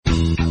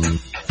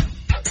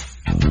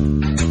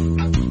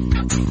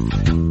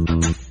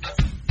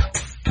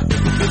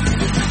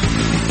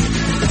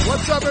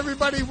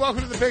everybody.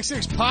 Welcome to the Pick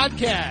Six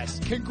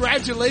Podcast.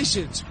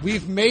 Congratulations.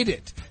 We've made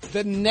it.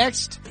 The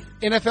next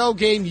NFL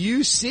game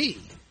you see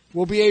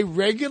will be a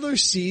regular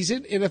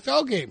season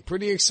NFL game.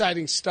 Pretty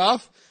exciting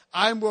stuff.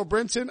 I'm Will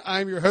Brinson.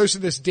 I'm your host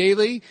of this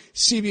daily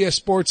CBS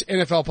Sports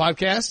NFL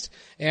podcast.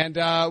 And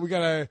we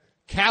got a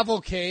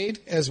cavalcade,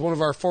 as one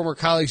of our former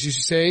colleagues used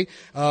to say,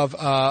 of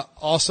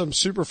awesome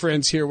super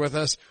friends here with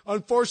us.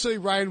 Unfortunately,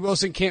 Ryan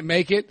Wilson can't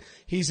make it.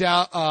 He's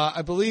out.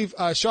 I believe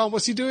Sean,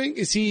 what's he doing?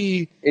 Is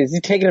he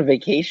taking a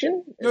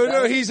vacation?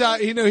 No, he's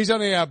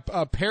on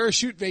a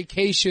parachute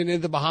vacation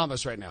in the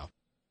Bahamas right now.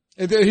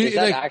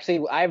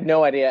 Actually, I have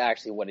no idea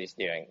actually what he's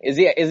doing.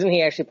 Isn't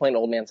he actually playing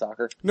old man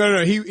soccer?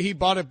 No, he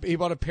bought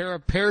a pair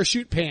of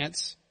parachute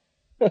pants.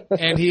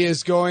 And he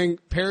is going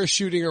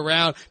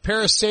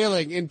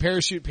parasailing in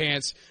parachute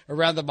pants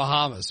around the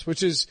Bahamas,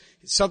 which is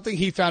something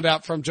he found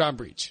out from John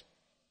Breech.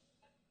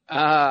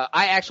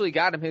 I actually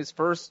got him his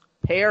first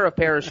pair of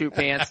parachute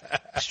pants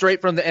straight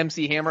from the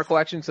MC Hammer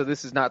collection, so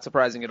this is not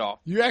surprising at all.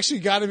 You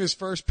actually got him his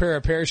first pair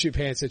of parachute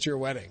pants at your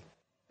wedding.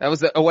 That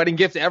was a wedding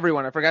gift to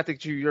everyone. I forgot to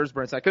get you yours,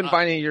 Brinson. I couldn't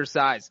find any of your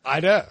size. I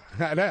know.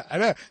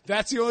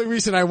 That's the only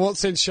reason I won't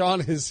send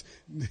Sean his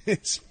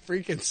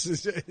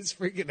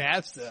freaking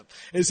half step.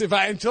 Is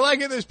until I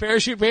get those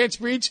parachute pants,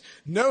 Breech,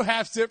 no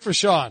half step for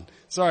Sean.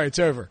 Sorry, it's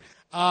over.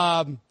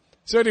 So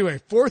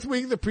anyway, fourth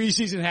week of the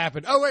preseason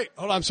happened. Oh wait,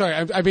 hold on. I'm sorry.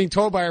 I'm being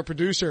told by our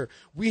producer,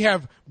 we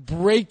have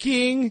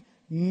breaking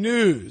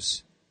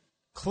news.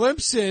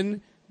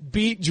 Clemson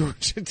beat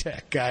Georgia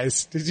Tech,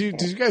 guys. Did you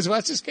guys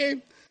watch this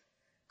game?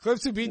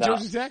 Clemson beat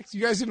Georgia Tech?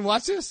 You guys didn't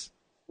watch this?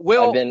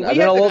 Well, we had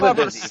to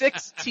cover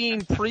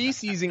 16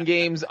 preseason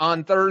games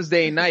on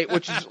Thursday night,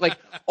 which is like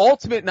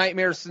ultimate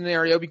nightmare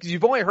scenario because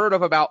you've only heard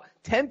of about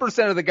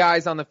 10% of the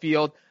guys on the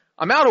field.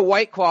 I'm out of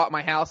White Claw at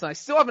my house, and I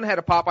still haven't had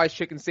a Popeye's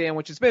chicken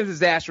sandwich. It's been a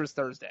disastrous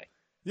Thursday.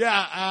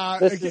 Yeah,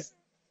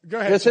 go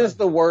ahead. This is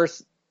the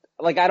worst.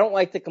 Like, I don't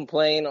like to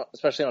complain,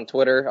 especially on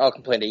Twitter. I'll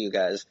complain to you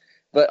guys.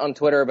 But on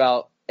Twitter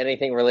about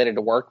anything related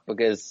to work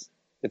because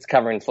it's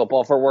covering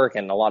football for work,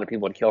 and a lot of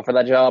people would kill for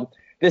that job.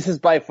 This is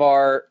by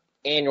far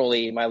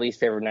annually my least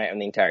favorite night of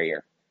the entire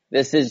year.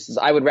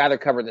 I would rather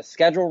cover the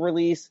schedule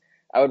release.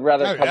 I would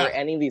rather cover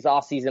any of these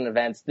off-season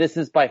events. This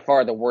is by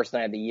far the worst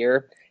night of the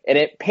year. And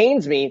it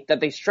pains me that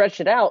they stretch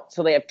it out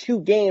so they have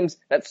two games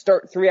that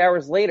start 3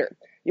 hours later.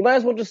 You might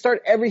as well just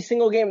start every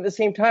single game at the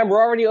same time.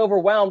 We're already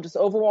overwhelmed. Just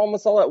overwhelm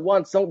us all at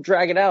once. Don't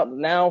drag it out.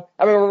 Now,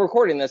 we're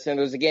recording this and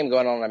there's a game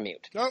going on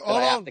mute. No,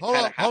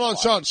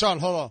 hold on, Sean,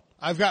 hold on.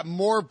 I've got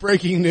more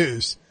breaking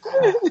news.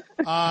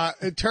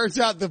 It turns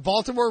out the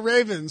Baltimore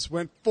Ravens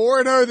went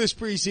 4-0 this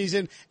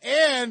preseason,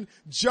 and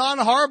John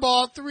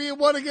Harbaugh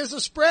 3-1 against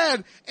the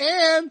spread,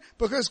 and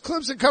because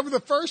Clemson covered the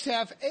first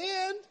half,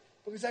 and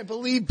because I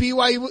believe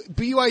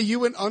BYU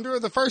went under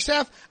in the first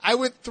half, I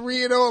went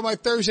 3-0 on my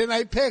Thursday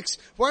night picks.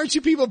 Why aren't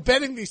you people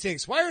betting these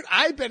things? Why aren't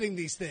I betting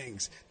these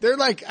things? I'm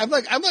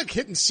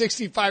hitting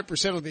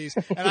 65% of these,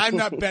 and I'm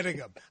not betting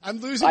them. I'm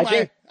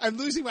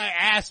losing my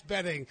ass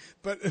betting,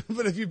 but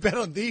if you bet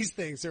on these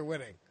things, they're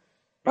winning.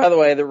 By the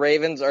way, the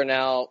Ravens are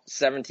now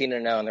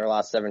 17-0 in their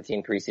last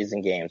 17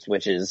 preseason games,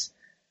 which is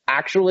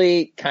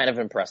actually kind of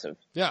impressive.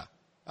 Yeah.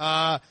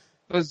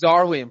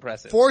 Bizarrely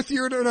impressive. Fourth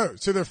year in a row.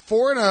 So they're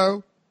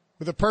 4-0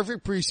 with a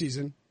perfect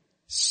preseason,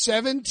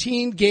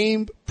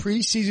 17-game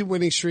preseason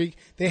winning streak.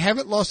 They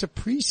haven't lost a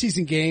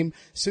preseason game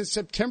since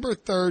September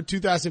 3rd,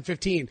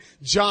 2015.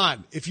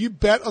 John, if you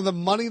bet on the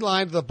money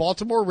line of the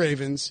Baltimore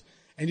Ravens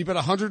and you bet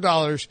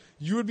 $100,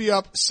 you would be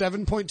up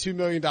 $7.2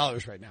 million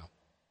right now.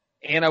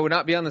 And I would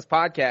not be on this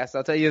podcast,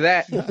 I'll tell you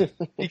that.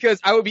 Because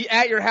I would be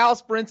at your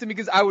house, Brinson,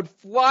 because I would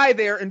fly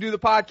there and do the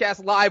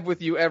podcast live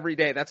with you every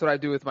day. That's what I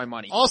do with my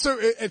money. Also,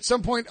 at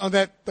some point on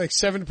that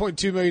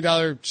 $7.2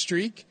 million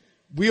streak,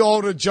 we all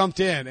would have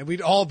jumped in and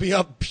we'd all be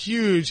up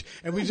huge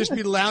and we'd just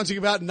be lounging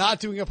about not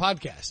doing a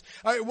podcast.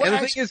 All right, and the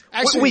thing is,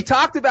 we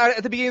talked about it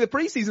at the beginning of the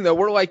preseason though.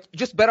 We're like,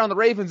 just bet on the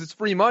Ravens, it's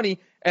free money.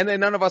 And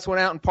then none of us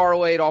went out and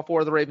parlayed all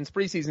four of the Ravens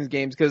preseason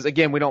games because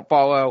again, we don't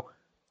follow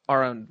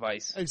our own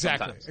advice.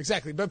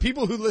 Exactly. But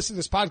people who listen to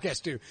this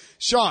podcast do.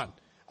 Sean,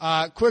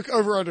 quick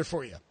over under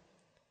for you.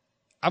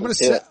 I'm gonna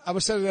set it at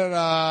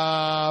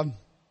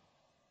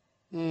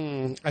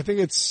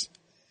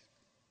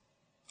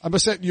I'm gonna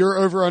set your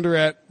over under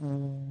at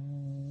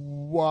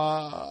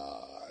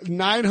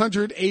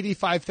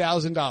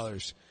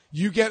 $985,000.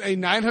 You get a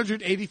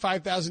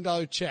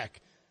 $985,000 check,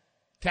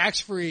 tax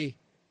free.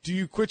 Do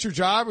you quit your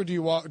job or do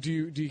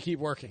you keep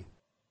working?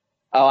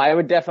 Oh, I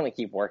would definitely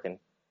keep working.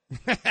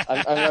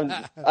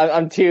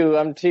 I'm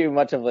too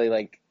much of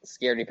a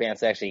scaredy pants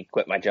to actually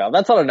quit my job.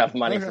 That's not enough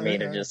money for me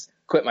to just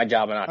quit my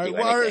job and not do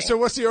anything. So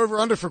what's the over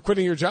under for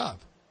quitting your job?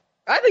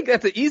 I think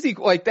that's an easy,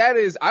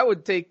 I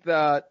would take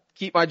the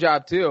keep my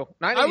job too.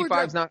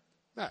 985 is not.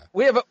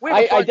 We have a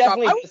fun job.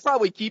 I would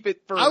probably keep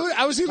it for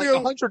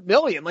 $100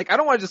 million. I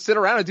don't want to just sit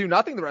around and do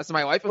nothing the rest of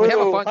my life. And we have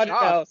a fun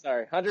job.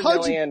 $100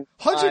 million.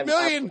 $100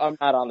 million. I'm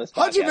not on this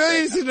podcast. $100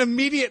 million is an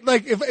immediate,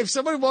 if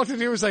somebody walked in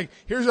here and was like,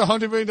 here's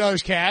 $100 million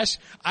cash,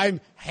 I'm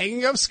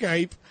hanging up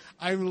Skype.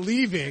 I'm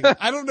leaving.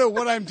 I don't know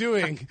what I'm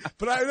doing,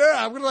 but I know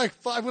I'm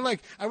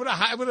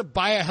gonna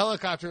buy a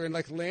helicopter and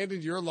like land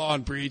in your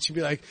lawn, Breech, and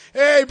be like,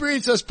 "Hey,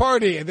 Breech, let's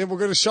party," and then we'll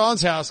go to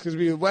Sean's house because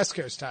it'll be West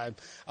Coast time.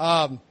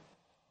 I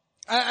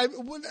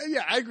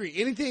agree.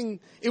 Anything,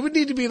 it would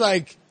need to be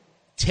like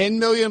 10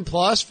 million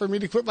plus for me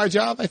to quit my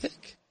job. I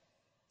think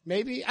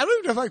maybe I don't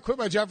even know if I quit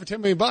my job for $10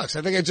 million. I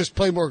think I'd just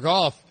play more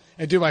golf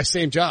and do my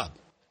same job.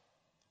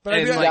 But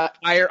and like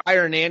hire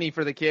a nanny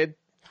for the kid.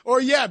 Or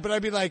yeah, but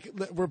I'd be like,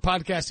 we're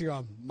podcasting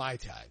on my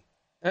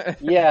time.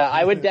 Yeah,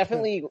 I would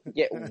definitely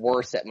get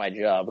worse at my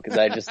job because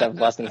I just have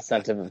less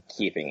incentive of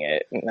keeping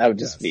it. And that would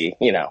just be,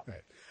 Right.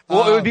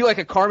 Well, it would be like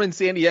a Carmen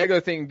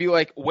Sandiego thing. Be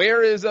like,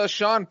 where is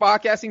Sean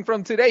podcasting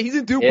from today? He's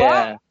in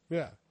Dubai.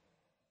 Yeah.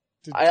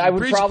 I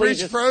would probably Breech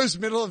just froze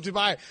middle of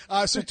Dubai.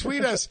 So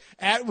tweet us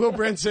at Will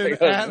Brinson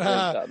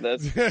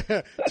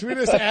tweet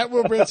us at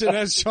Will Brinson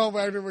at Sean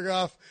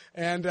Wagner-McGough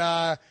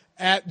and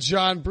at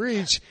John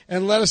Breech,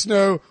 and let us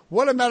know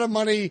what amount of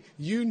money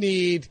you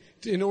need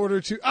in order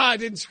to, I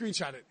didn't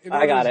screenshot it.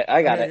 I got it.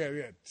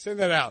 Good. Send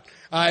that out.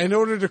 In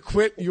order to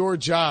quit your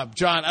job.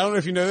 John, I don't know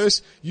if you know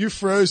this, you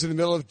froze in the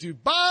middle of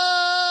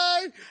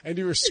Dubai, and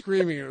you were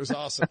screaming. It was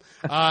awesome.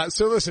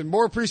 So listen,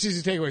 more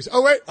preseason takeaways.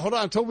 Oh wait, hold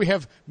on. I'm told we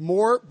have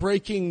more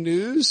breaking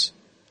news.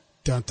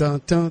 Dun,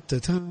 dun, dun, dun,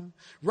 dun.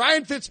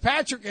 Ryan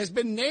Fitzpatrick has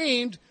been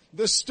named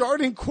the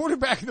starting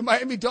quarterback of the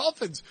Miami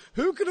Dolphins.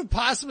 Who could have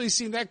possibly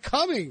seen that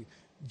coming,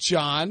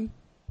 John?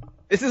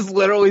 This is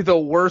literally the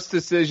worst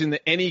decision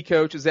that any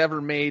coach has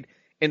ever made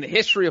in the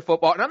history of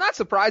football. And I'm not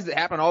surprised it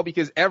happened all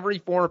because every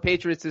former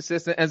Patriots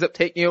assistant ends up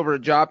taking over a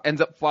job,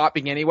 ends up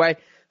flopping anyway.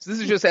 So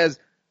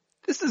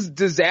this is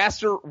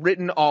disaster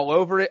written all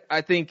over it. I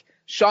think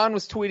Sean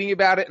was tweeting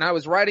about it and I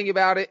was writing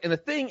about it. And the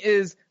thing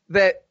is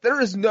that there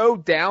is no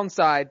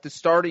downside to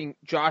starting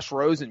Josh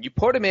Rosen. You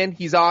put him in,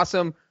 he's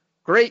awesome.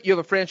 Great, you have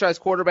a franchise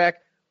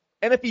quarterback.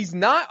 And if he's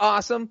not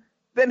awesome,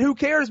 then who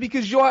cares?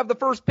 Because you'll have the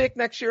first pick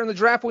next year in the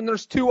draft when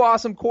there's two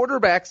awesome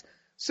quarterbacks.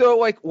 So,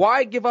 like,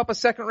 why give up a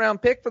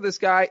second-round pick for this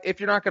guy if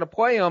you're not going to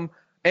play him?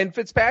 And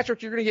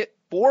Fitzpatrick, you're going to get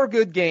 4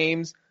 good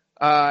games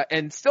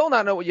and still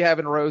not know what you have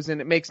in Rosen.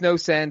 It makes no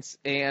sense,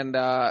 and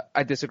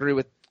I disagree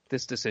with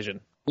this decision.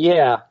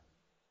 Yeah,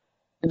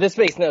 this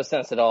makes no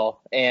sense at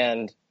all.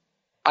 And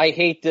I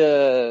hate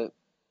to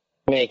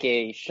make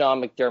a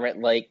Sean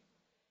McDermott-like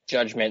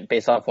judgment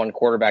based off one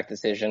quarterback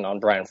decision on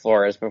Brian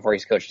Flores before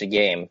he's coached a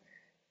game,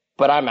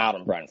 but I'm out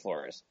on Brian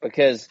Flores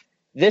because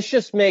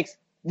there's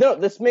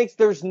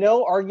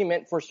no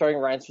argument for starting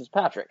Ryan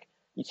Fitzpatrick.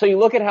 So you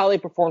look at how they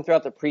performed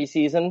throughout the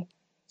preseason.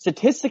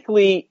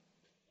 Statistically,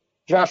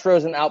 Josh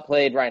Rosen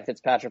outplayed Ryan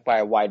Fitzpatrick by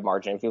a wide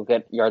margin. If you look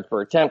at yards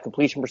per attempt,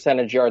 completion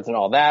percentage, yards, and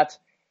all that.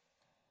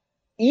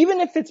 Even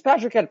if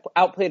Fitzpatrick had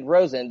outplayed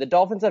Rosen, the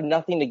Dolphins have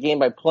nothing to gain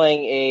by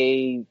playing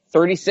a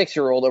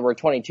 36-year-old over a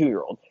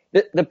 22-year-old.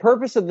 The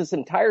purpose of this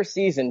entire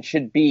season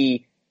should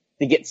be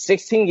to get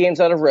 16 games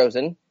out of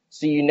Rosen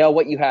so you know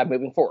what you have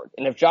moving forward.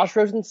 And if Josh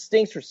Rosen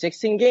stinks for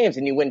 16 games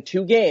and you win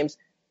 2 games,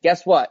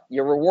 guess what?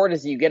 Your reward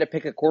is you get to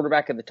pick a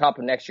quarterback at the top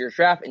of next year's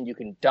draft and you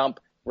can dump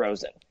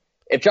Rosen.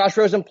 If Josh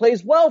Rosen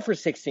plays well for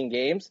 16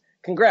 games,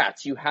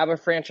 congrats, you have a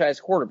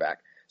franchise quarterback.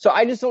 So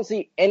I just don't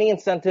see any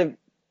incentive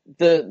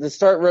to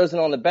start Rosen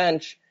on the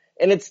bench.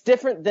 And it's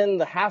different than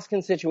the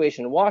Haskins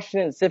situation in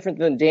Washington. It's different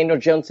than the Daniel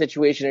Jones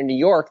situation in New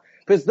York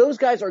because those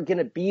guys are going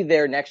to be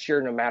there next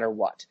year no matter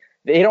what.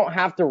 They don't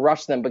have to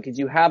rush them because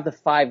you have the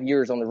 5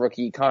 years on the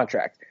rookie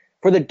contract.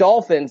 For the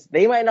Dolphins,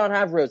 they might not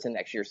have Rosen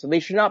next year, so they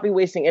should not be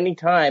wasting any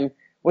time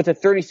with a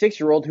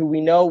 36-year-old who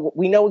we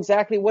know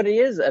exactly what he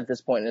is at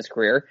this point in his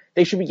career.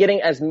 They should be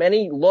getting as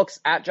many looks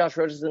at Josh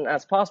Rosen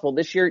as possible.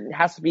 This year it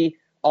has to be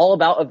all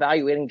about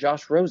evaluating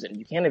Josh Rosen.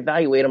 You can't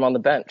evaluate him on the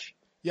bench.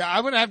 Yeah,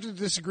 I'm going to have to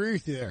disagree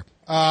with you there.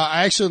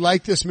 I actually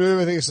like this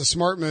move. I think it's a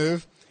smart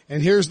move,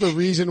 and here's the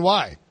reason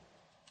why.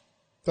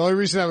 The only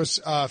reason I was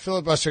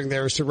filibustering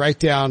there was to write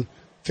down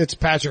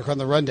Fitzpatrick on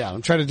the rundown.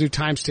 I'm trying to do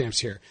timestamps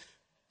here.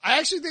 I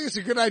actually think it's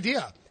a good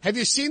idea. Have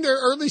you seen their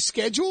early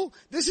schedule?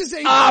 This is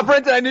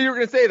Brenton, I knew you were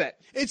going to say that.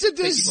 It's a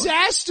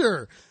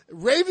disaster.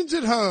 Ravens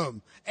at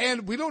home.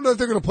 And we don't know if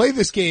they're going to play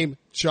this game,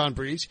 Sean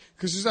Breech,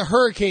 because there's a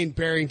hurricane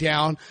bearing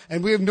down,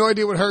 and we have no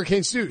idea what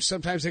hurricanes do.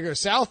 Sometimes they go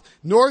south,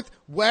 north,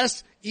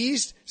 west,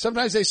 east.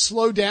 Sometimes they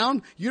slow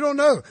down. You don't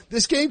know.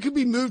 This game could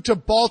be moved to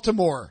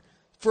Baltimore,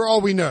 for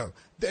all we know.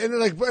 And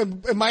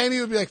Miami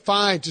would be like,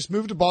 fine, just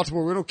move to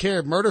Baltimore. We don't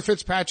care. Murder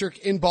Fitzpatrick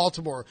in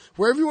Baltimore.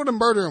 Wherever you want to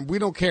murder him, we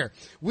don't care.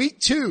 Week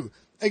 2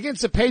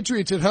 against the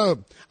Patriots at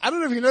home. I don't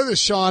know if you know this,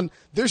 Sean.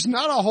 There's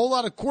not a whole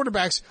lot of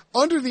quarterbacks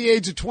under the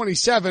age of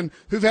 27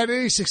 who've had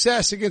any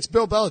success against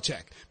Bill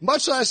Belichick,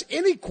 much less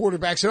any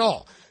quarterbacks at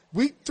all.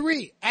 Week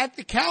 3 at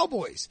the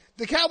Cowboys.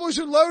 The Cowboys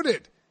are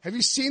loaded. Have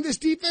you seen this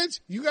defense?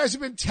 You guys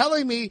have been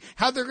telling me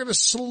how they're going to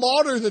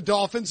slaughter the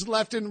Dolphins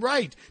left and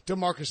right.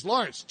 DeMarcus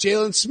Lawrence,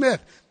 Jalen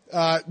Smith,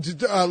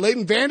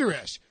 Leighton Vander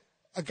Esch,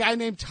 a guy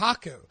named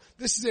Taco.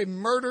 This is a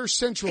murder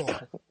central.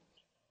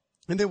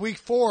 And then week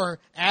 4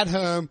 at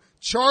home,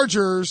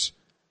 Chargers.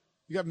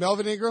 You got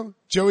Melvin Ingram,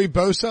 Joey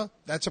Bosa.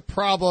 That's a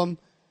problem.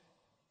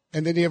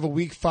 and then you have a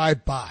week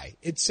 5 bye.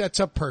 It sets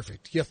up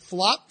perfect. You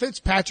flop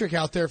Fitzpatrick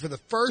out there for the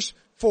first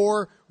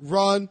 4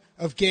 run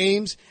of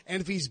games,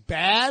 and if he's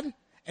bad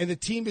and the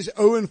team is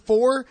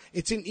 0-4,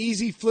 it's an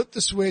easy flip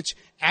the switch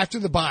after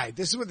the bye.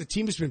 This is what the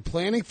team has been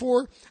planning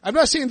for. I'm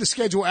not saying the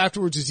schedule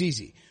afterwards is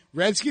easy.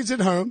 Redskins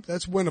at home,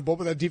 that's winnable,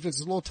 but that defense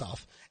is a little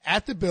tough.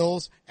 At the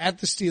Bills, at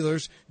the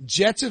Steelers,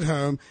 Jets at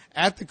home,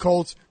 at the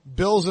Colts,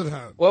 Bills at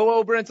home.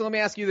 Well, Brinson, let me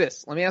ask you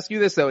this.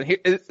 Though, and here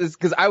is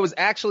because I was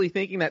actually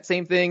thinking that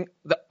same thing.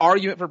 The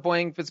argument for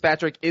playing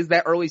Fitzpatrick is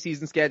that early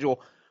season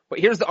schedule. But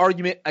here's the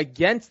argument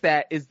against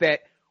that is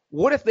that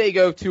what if they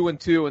go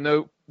 2-2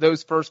 in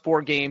those first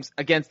 4 games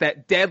against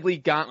that deadly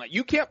gauntlet?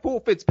 You can't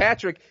pull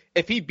Fitzpatrick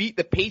if he beat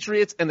the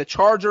Patriots and the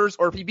Chargers,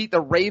 or if he beat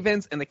the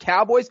Ravens and the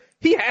Cowboys.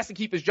 He has to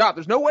keep his job.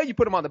 There's no way you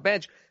put him on the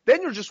bench.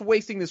 Then you're just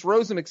wasting this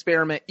Rosen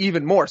experiment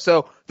even more.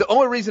 So the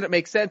only reason it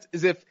makes sense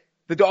is if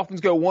the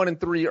Dolphins go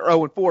 1-3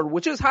 or 0-4,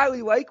 which is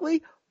highly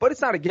likely, but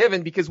it's not a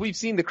given because we've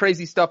seen the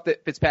crazy stuff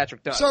that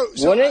Fitzpatrick does. So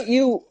wouldn't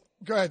you?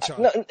 Go ahead,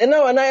 Sean.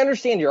 No, and I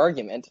understand your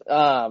argument.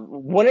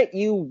 Wouldn't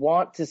you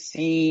want to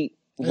see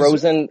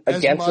Rosen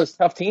against those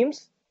tough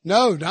teams?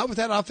 No, not with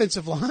that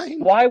offensive line.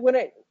 Why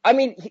wouldn't? I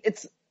mean,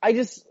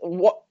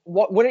 what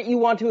wouldn't you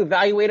want to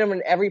evaluate him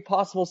in every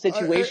possible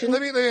situation?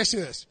 Let me ask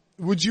you this.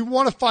 Would you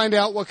want to find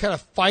out what kind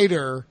of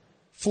fighter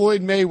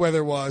Floyd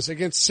Mayweather was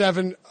against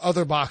 7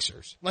 other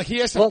boxers? Like he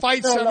has to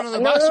fight 7 other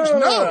boxers?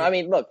 No. I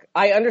mean, look,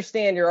 I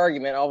understand your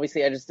argument.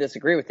 Obviously, I just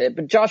disagree with it.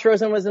 But Josh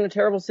Rosen was in a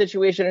terrible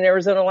situation in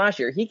Arizona last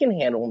year. He can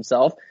handle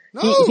himself.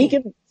 No. He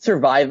can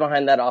survive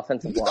behind that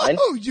offensive line.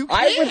 No, you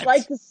can't.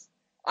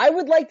 I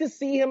would like to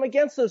see him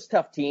against those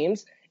tough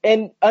teams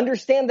and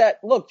understand that,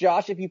 look,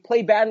 Josh, if you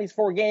play bad in these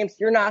 4 games,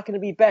 you're not going to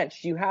be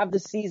benched. You have the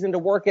season to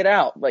work it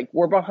out. Like,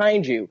 we're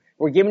behind you.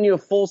 We're giving you a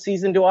full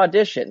season to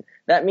audition.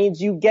 That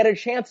means you get a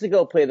chance to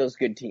go play those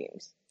good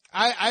teams.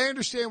 I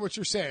understand what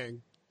you're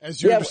saying,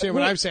 as you understand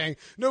what I'm saying.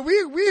 No,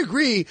 we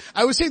agree.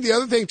 I would say the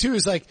other thing too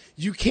is like,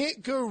 you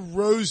can't go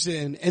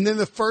Rosen and then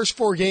the first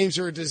 4 games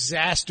are a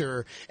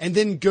disaster and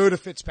then go to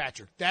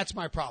Fitzpatrick. That's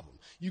my problem.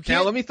 You can't.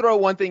 Now let me throw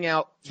one thing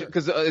out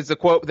because it's a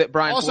quote that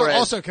Brian Flores.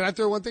 Also, can I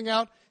throw one thing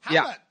out? How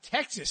about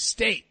Texas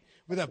State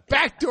with a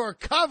backdoor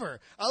cover,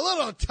 a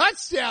little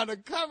touchdown to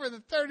cover the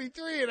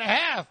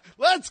 33.5?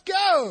 Let's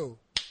go.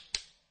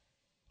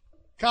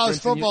 College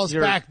football's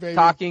back, baby.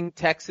 Talking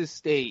Texas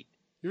State.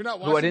 You're not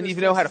watching. Who I didn't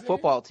even know had a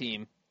football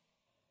team.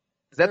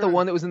 Is that the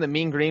one that was in the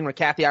Mean Green where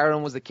Kathy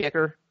Ireland was the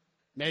kicker?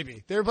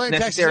 Maybe. They were playing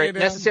Texas A&M.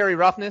 Necessary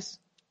roughness?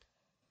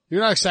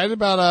 You're not excited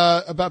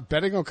about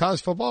betting on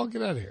college football?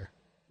 Get out of here.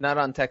 Not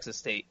on Texas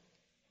State.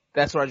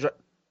 That's where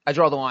I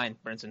draw the line,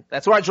 Brinson.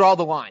 That's where I draw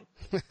the line.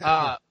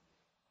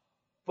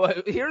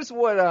 But here's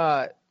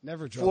what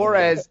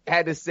Flores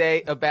had to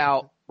say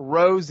about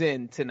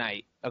Rosen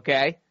tonight,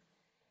 okay?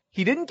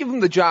 He didn't give him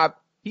the job.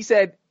 He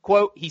said,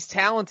 quote, he's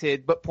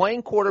talented, but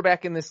playing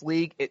quarterback in this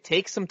league, it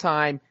takes some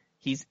time.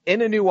 He's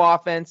in a new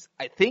offense.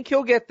 I think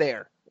he'll get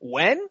there.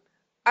 When?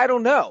 I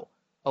don't know.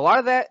 A lot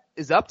of that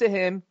is up to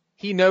him.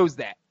 He knows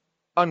that,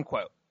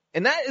 unquote.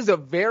 And that is a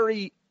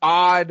very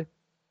odd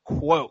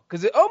quote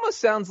because it almost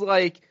sounds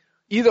like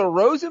either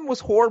Rosen was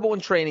horrible in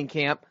training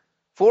camp,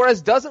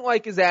 Flores doesn't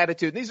like his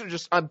attitude. These are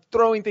just, I'm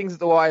throwing things at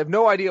the wall. I have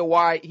no idea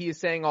why he is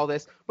saying all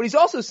this, but he's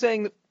also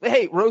saying that,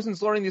 hey,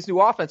 Rosen's learning this new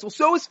offense. Well,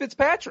 so is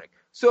Fitzpatrick.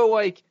 So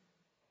like,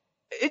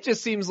 it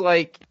just seems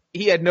like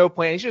he had no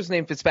plan. He should just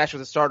named Fitzpatrick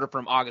the starter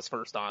from August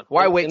 1st on.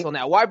 Why wait till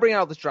now? Why bring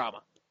out this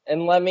drama?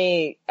 And let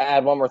me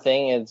add one more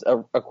thing. It's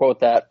a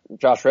quote that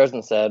Josh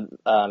Rosen said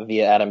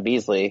via Adam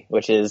Beasley,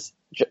 which is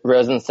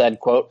Rosen said,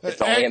 quote,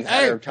 it's only a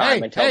matter of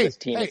time until this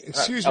team is...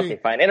 Excuse me. Okay,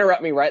 fine.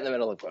 Interrupt me right in the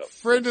middle of the quote.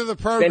 Friend of the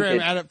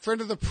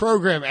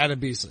program, Adam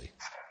Beasley.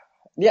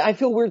 Yeah, I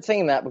feel weird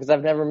saying that because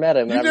I've never met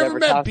him. You've never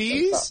met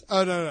Bees?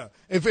 Oh, no.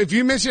 If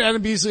you mention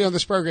Adam Beasley on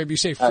this program, you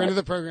say friend of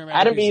the program,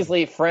 Adam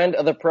Beasley, friend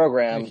of the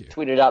program,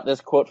 tweeted out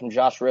this quote from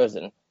Josh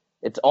Rosen.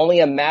 It's only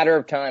a matter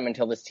of time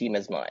until this team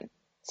is mine.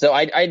 So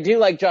I do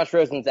like Josh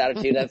Rosen's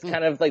attitude. That's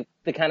kind of like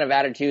the kind of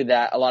attitude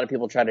that a lot of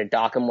people try to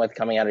dock him with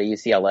coming out of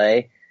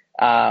UCLA.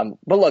 But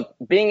look,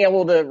 being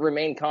able to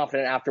remain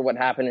confident after what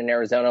happened in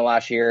Arizona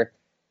last year,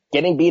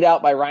 getting beat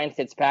out by Ryan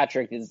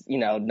Fitzpatrick is,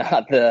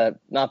 not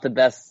the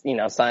best,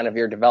 sign of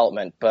your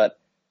development. But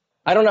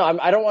I don't know.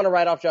 I don't want to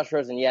write off Josh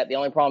Rosen yet. The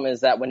only problem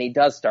is that when he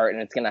does start,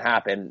 and it's going to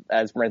happen,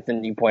 as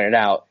Brinson, you pointed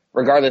out,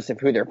 regardless of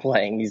who they're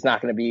playing, he's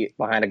not going to be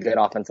behind a good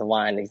offensive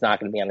line. He's not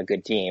going to be on a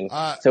good team.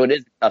 So it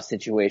is a tough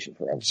situation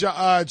for him.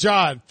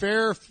 John,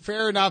 fair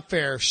or not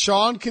fair,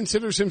 Sean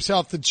considers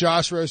himself the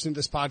Josh Rosen of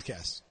this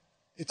podcast.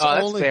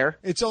 That's fair.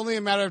 It's only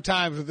a matter of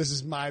time that this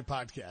is my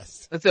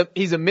podcast.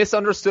 He's a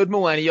misunderstood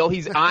millennial.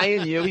 He's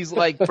eyeing you. He's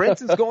like,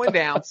 Brinson's going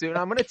down soon.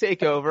 I'm going to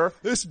take over.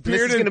 This is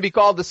going to be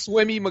called the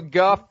Swimmy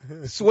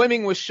McGough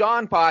Swimming with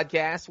Sean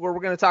podcast, where we're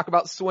going to talk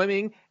about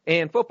swimming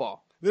and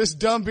football. This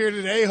dumb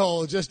bearded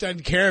a-hole just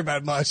doesn't care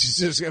about much. He's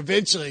just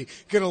eventually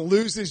going to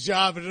lose his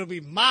job and it'll be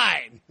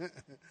mine.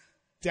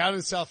 Down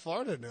in South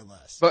Florida, no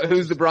less. But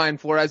who's the Brian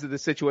Flores of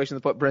this situation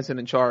that put Brinson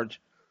in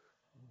charge?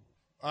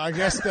 I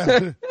guess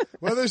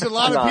Well, there's a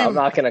lot of people. I'm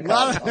not going to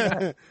comment on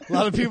that. A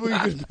lot of people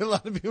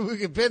who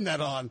can pin that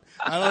on.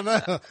 I don't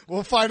know.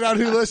 We'll find out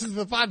who listens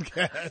to the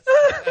podcast.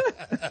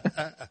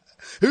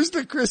 Who's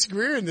the Chris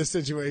Greer in this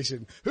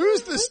situation?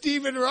 Who's the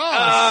Stephen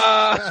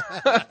Ross?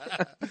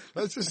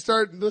 Let's just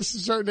start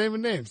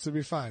naming names. It'll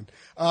be fine.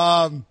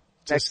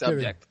 Next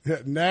subject.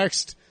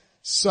 Next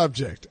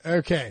subject.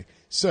 Okay.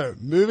 So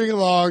moving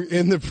along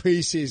in the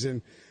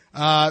preseason,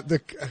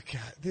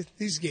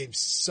 these games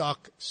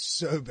suck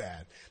so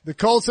bad. The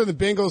Colts and the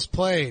Bengals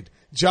played.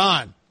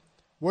 John,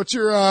 what's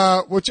your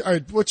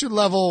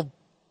level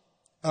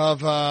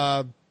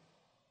of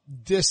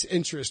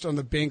disinterest on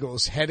the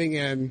Bengals heading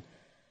in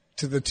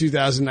to the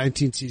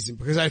 2019 season?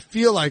 Because I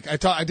feel like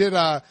I did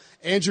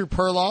Andrew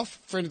Perloff,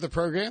 friend of the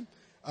program,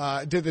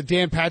 did the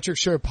Dan Patrick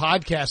Show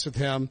podcast with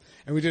him,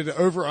 and we did the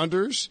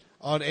over-unders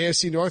on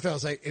AFC North. I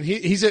was like, and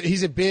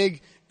he's a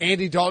big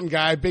Andy Dalton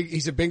guy,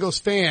 he's a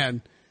Bengals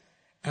fan.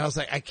 And I was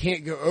like, I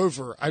can't go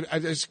over. I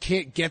just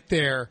can't get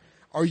there.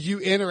 Are you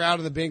in or out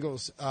of the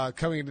Bengals,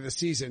 coming into the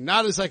season?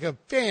 Not as like a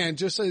fan,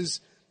 just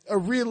as a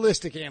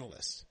realistic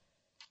analyst.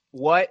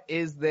 What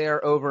is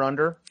their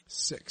over-under?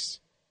 6.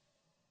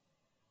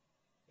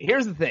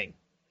 Here's the thing.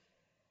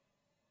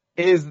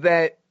 Is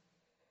that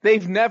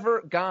they've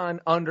never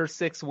gone under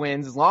 6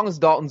 wins as long as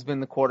Dalton's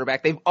been the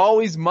quarterback. They've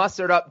always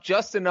mustered up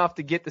just enough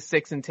to get to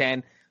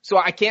 6-10. So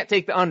I can't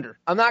take the under.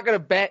 I'm not going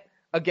to bet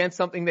against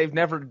something they've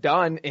never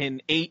done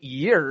in 8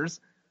 years.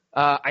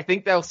 I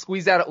think they'll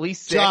squeeze out at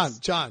least 6.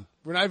 John,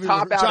 we're not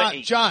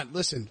even, John,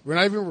 listen, we're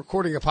not even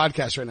recording a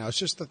podcast right now. It's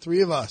just the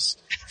three of us,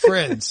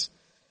 friends.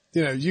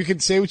 You can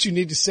say what you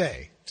need to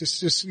say.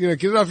 Just,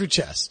 get it off your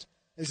chest.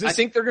 I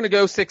think they're going to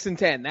go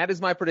 6-10. That is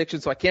my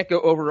prediction. So I can't go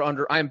over or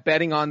under. I'm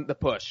betting on the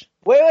push.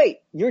 Wait,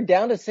 you're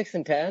down to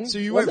 6-10? So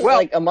you went,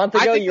 like a month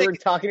ago you were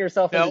talking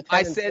yourself into 10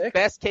 I said 6?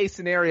 Best case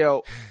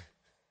scenario.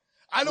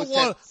 I don't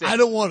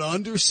want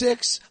under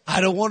 6.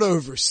 I don't want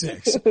over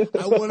 6.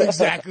 I want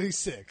exactly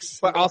 6.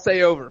 But I'll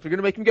say over. If you're going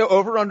to make me go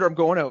over or under, I'm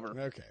going over.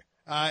 Okay.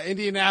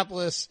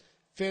 Indianapolis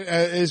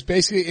is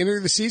basically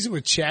entering the season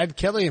with Chad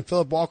Kelly and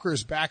Phillip Walker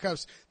as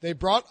backups. They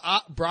brought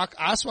Brock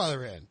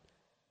Osweiler in.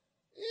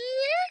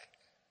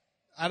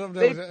 I don't know.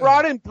 They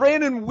brought in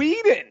Brandon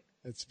Weeden.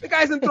 The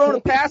guy's been throwing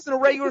a pass in a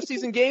regular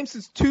season game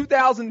since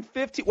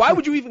 2015. Why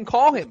would you even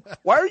call him?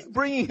 Why are you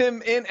bringing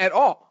him in at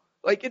all?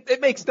 Like,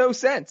 it makes no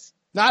sense.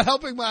 Not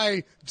helping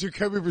my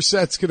Jacoby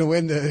Brissett's going to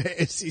win the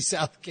AFC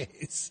South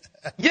case.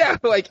 Yeah,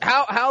 like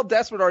how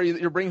desperate are you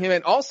that you're bringing him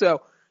in?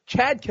 Also,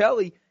 Chad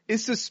Kelly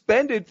is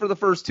suspended for the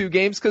first 2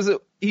 games because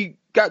he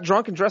got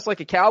drunk and dressed like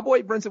a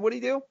cowboy. Brinson, what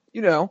did he do?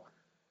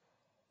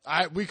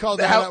 We call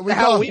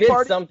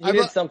that he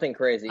did something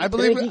crazy. I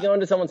believe he go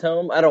into someone's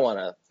home. I don't want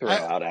to throw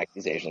out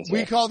accusations.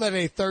 We call that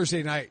a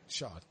Thursday night,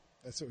 Sean.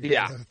 That's what we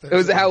call it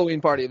was a Halloween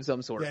party of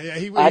some sort. Yeah,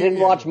 I didn't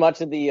watch much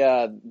of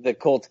the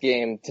Colts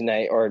game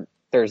tonight or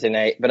Thursday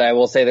night, but I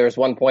will say there was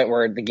one point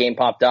where the game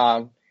popped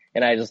on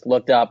and I just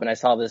looked up and I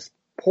saw this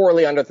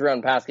poorly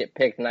underthrown pass get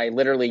picked and I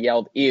literally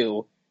yelled,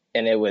 ew,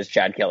 and it was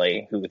Chad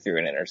Kelly who threw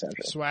an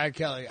interception. Swag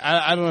Kelly.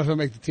 I don't know if he'll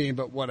make the team,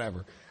 but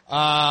whatever.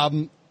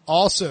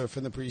 Also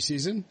from the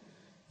preseason,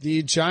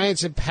 the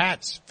Giants and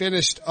Pats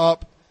finished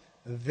up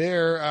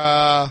their,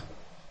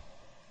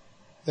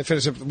 they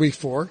finished up week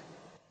 4.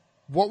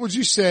 What would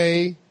you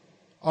say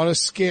on a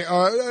scale,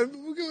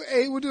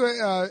 we'll do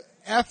a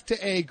F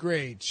to A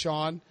grade,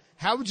 Sean?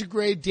 How would you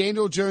grade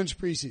Daniel Jones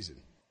preseason?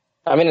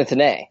 I mean, it's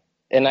an A.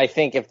 And I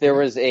think if there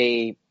was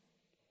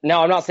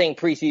now I'm not saying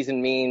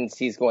preseason means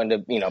he's going to,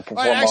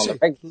 perform on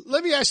the.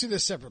 Let me ask you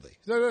this separately.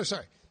 No,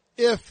 sorry.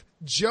 If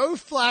Joe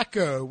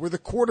Flacco were the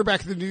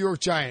quarterback of the New York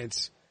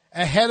Giants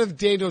ahead of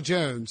Daniel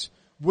Jones,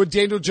 would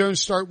Daniel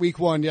Jones start week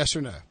 1? Yes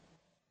or no?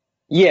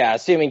 Yeah,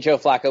 assuming Joe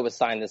Flacco was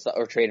signed this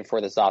or traded for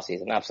this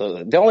offseason.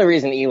 Absolutely. The only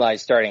reason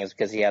Eli's starting is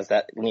because he has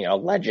that,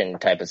 legend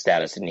type of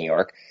status in New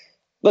York.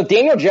 Look,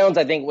 Daniel Jones,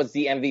 I think, was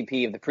the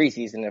MVP of the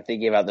preseason if they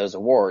gave out those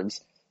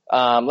awards.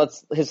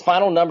 His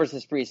final numbers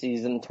this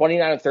preseason,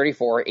 29 of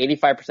 34,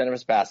 85% of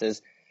his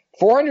passes,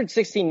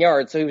 416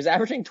 yards. So he was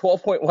averaging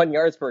 12.1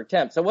 yards per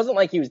attempt. So it wasn't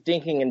like he was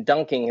dinking and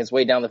dunking his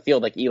way down the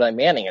field like Eli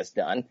Manning has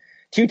done.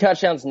 2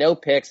 touchdowns, no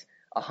picks,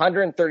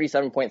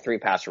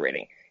 137.3 passer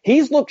rating.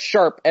 He's looked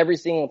sharp every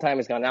single time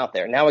he's gone out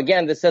there. Now,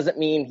 again, this doesn't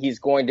mean he's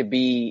going to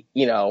be,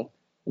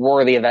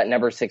 worthy of that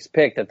number 6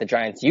 pick that the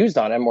Giants used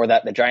on him or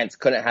that the Giants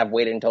couldn't have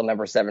waited until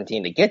number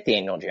 17 to get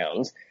Daniel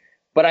Jones.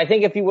 But I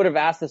think if he would have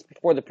asked us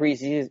before the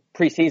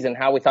preseason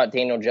how we thought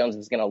Daniel Jones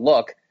was going to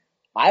look,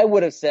 I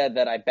would have said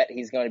that I bet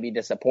he's going to be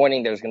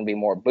disappointing. There's going to be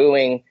more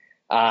booing.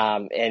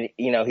 And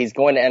he's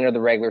going to enter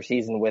the regular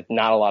season with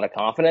not a lot of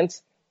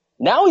confidence.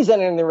 Now he's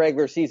entering the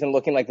regular season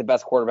looking like the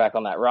best quarterback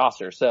on that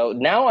roster. So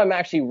now I'm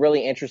actually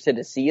really interested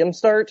to see him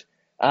start.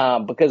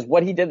 Because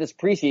what he did this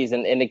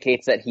preseason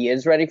indicates that he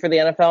is ready for the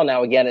NFL.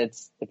 Now, again,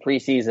 it's the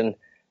preseason.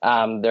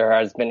 There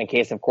has been a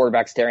case of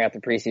quarterbacks tearing out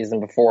the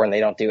preseason before, and they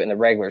don't do it in the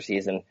regular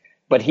season.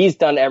 But he's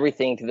done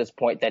everything to this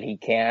point that he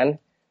can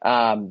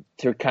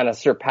to kind of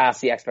surpass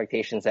the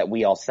expectations that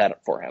we all set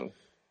up for him.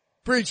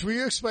 Breech, will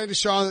you explain to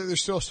Sean that they're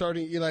still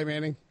starting Eli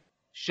Manning?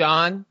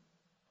 Sean,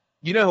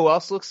 You know who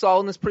else looks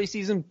solid in this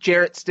preseason?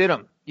 Jarrett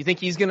Stidham. You think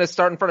he's going to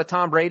start in front of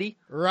Tom Brady?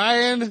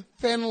 Ryan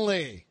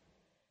Finley.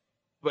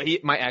 But he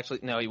might actually,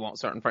 no, he won't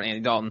start in front of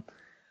Andy Dalton.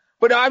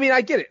 But I mean,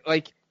 I get it.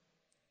 Like,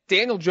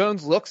 Daniel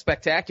Jones looks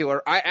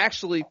spectacular. I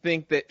actually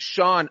think that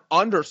Sean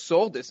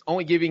undersold this,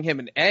 only giving him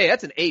an A.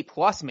 That's an A+,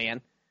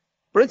 man.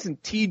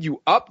 Brinson teed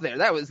you up there.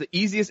 That was the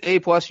easiest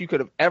A+ you could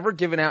have ever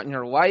given out in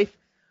your life.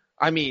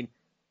 I mean,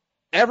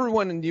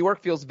 everyone in New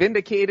York feels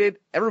vindicated.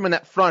 Everyone in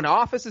that front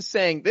office is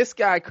saying this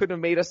guy couldn't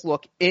have made us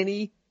look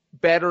any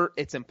better.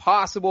 It's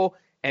impossible.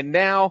 And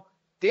now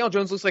Daniel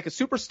Jones looks like a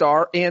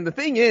superstar. And the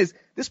thing is,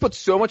 this puts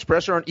so much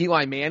pressure on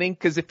Eli Manning,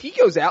 because if he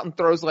goes out and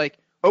throws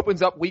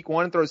opens up week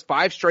 1 and throws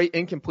 5 straight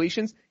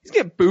incompletions, he's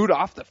getting booed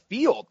off the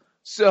field.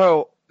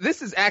 So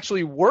this is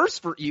actually worse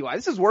for Eli.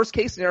 This is worst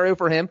case scenario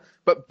for him,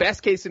 but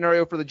best case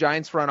scenario for the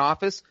Giants front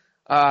office.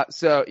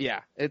 So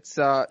yeah, it's,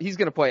 he's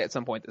going to play at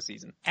some point this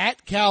season.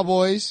 At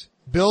Cowboys,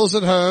 Bills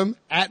at home,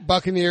 at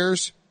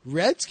Buccaneers,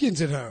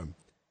 Redskins at home.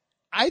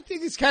 I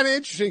think it's kind of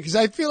interesting because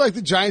I feel like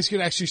the Giants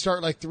could actually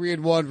start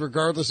 3-1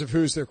 regardless of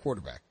who's their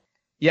quarterback.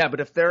 Yeah, but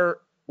if they're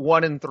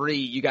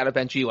 1-3, you got to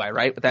bench Eli,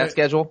 right? With that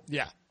schedule?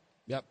 Yeah.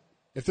 Yep.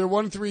 If they're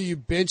 1-3, you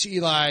bench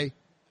Eli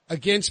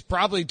against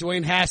probably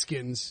Dwayne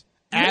Haskins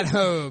at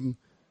home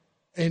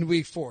in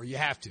week 4. You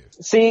have to.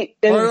 See,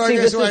 I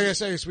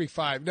guess week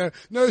 5.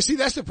 No, see,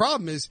 that's the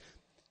problem is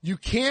you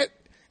can't,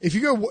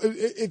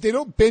 if they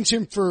don't bench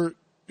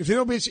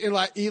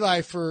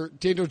Eli for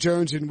Daniel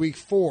Jones in week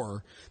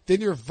 4, then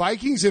your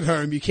Vikings at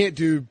home, you can't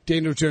do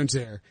Daniel Jones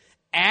there.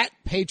 At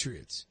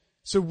Patriots.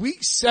 So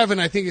week 7,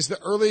 I think, is the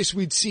earliest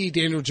we'd see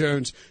Daniel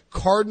Jones.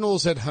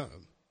 Cardinals at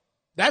home.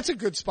 That's a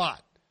good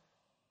spot.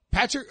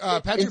 Patrick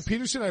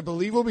Peterson, I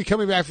believe, will be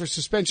coming back for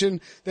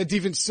suspension. That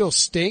defense still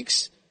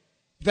stinks.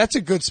 That's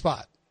a good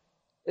spot.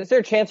 Is there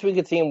a chance we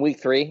could see him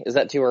week 3? Is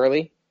that too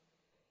early?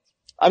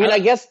 I mean, I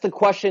guess the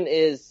question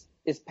is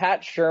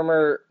Pat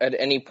Shurmur at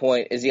any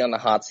point, is he on the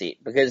hot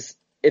seat? Because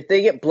if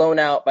they get blown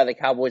out by the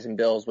Cowboys and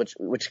Bills,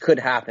 which could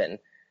happen,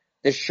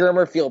 does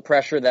Shurmur feel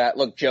pressure that,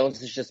 look,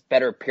 Jones is just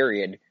better,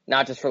 period,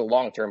 not just for the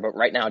long term, but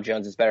right now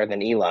Jones is better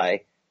than Eli.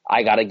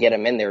 I got to get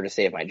him in there to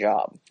save my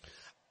job.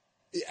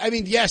 I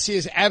mean, yes, he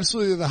is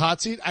absolutely in the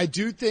hot seat. I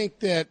do think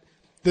that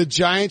the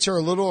Giants are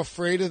a little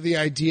afraid of the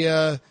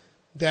idea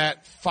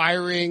that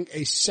firing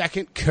a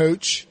second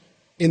coach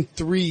in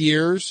 3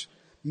 years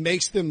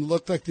makes them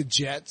look like the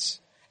Jets,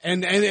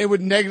 and it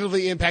would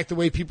negatively impact the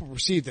way people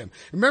perceive them.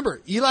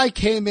 Remember, Eli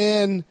came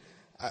in,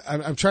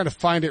 I'm trying to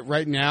find it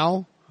right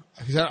now,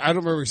 because I don't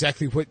remember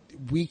exactly what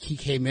week he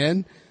came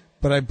in,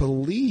 but I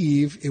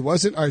believe it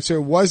wasn't, alright, so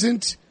it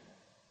wasn't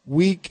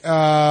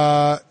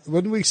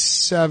wasn't week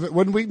 7,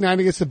 wasn't week 9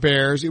 against the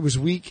Bears, it was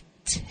week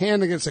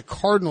 10 against the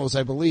Cardinals,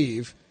 I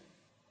believe.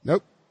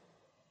 Nope.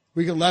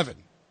 Week 11.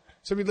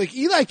 So I mean,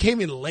 Eli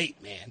came in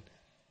late, man.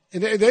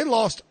 And they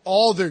lost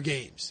all their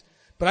games.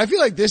 But I feel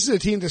like this is a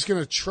team that's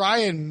going to try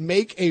and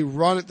make a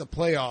run at the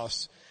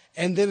playoffs.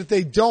 And then if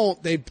they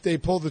don't, they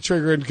pull the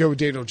trigger and go with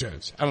Daniel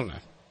Jones. I don't know.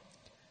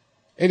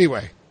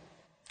 Anyway,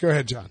 go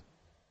ahead, John.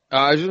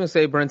 I was just going to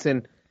say,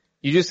 Brinson,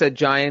 you just said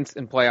Giants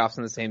and playoffs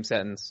in the same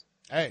sentence.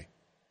 Hey.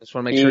 Just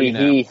want to make sure you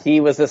know. He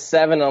was a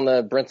 7 on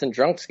the Brinson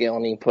drunk scale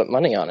and he put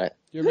money on it.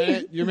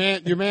 Your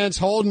man's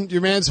holding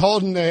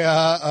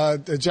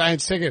the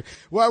Giants ticket.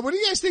 Well, what do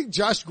you guys think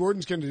Josh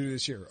Gordon's going to do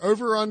this year?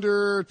 Over,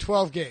 under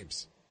 12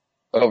 games?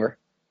 Over.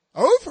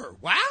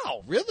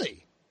 Wow.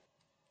 Really?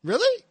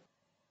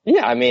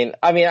 Yeah. I mean,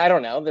 I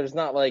don't know. There's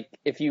not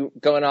if you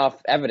going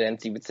off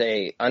evidence, you would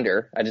say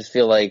under. I just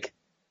feel like,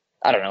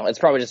 I don't know. It's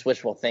probably just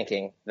wishful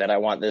thinking that I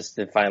want this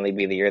to finally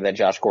be the year that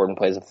Josh Gordon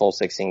plays a full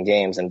 16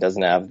 games and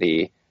doesn't have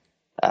the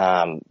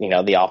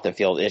off the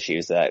field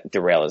issues that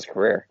derail his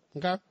career.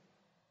 Okay.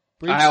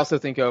 I also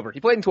think over. He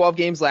played in 12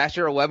 games last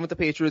year, 11 with the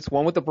Patriots,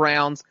 1 with the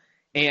Browns,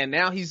 and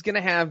now he's going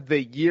to have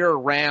the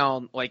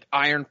year-round,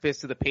 iron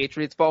fist of the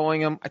Patriots following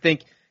him. I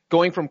think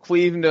going from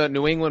Cleveland to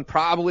New England,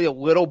 probably a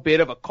little bit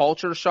of a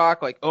culture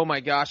shock, oh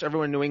my gosh,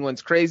 everyone in New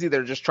England's crazy.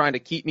 They're just trying to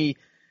keep me,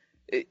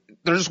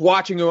 they're just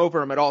watching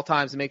over him at all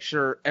times to make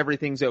sure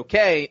everything's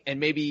okay, and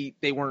maybe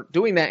they weren't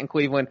doing that in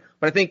Cleveland,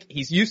 but I think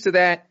he's used to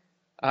that,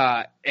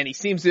 and he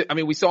seems to,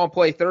 we saw him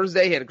play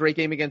Thursday, he had a great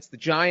game against the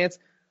Giants.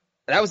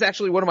 That was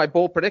actually one of my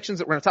bold predictions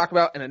that we're going to talk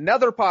about in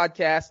another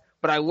podcast,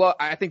 but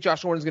I think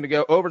Josh Gordon's going to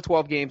go over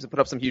 12 games and put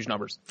up some huge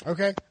numbers.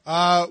 Okay.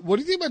 What do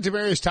you think about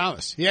Demaryius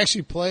Thomas? He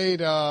actually played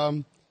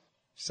 7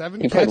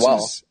 catches,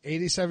 well.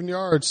 87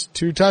 yards,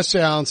 2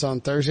 touchdowns on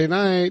Thursday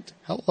night.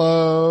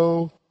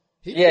 Hello.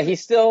 He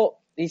still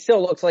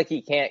looks like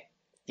he can't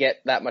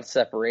get that much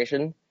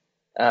separation.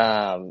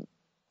 So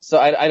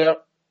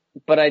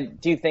I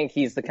do think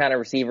he's the kind of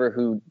receiver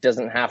who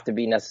doesn't have to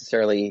be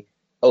necessarily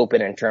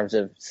open in terms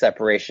of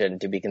separation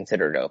to be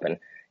considered open.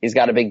 He's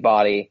got a big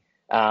body.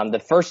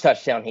 The first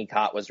touchdown he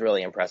caught was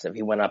really impressive.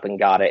 He went up and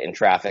got it in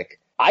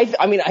traffic.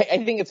 I mean,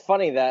 I think it's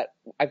funny that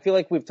I feel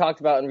like we've talked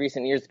about in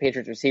recent years the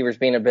Patriots receivers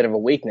being a bit of a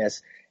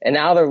weakness, and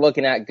now they're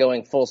looking at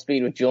going full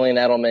speed with Julian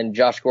Edelman,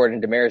 Josh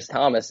Gordon, Demaryius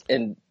Thomas,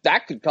 and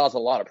that could cause a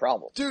lot of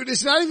problems. Dude,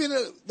 it's not even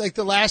like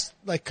the last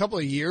couple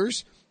of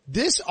years.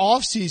 This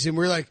offseason,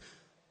 we're like,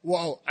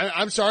 whoa,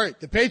 I'm sorry.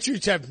 The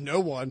Patriots have no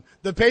one.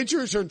 The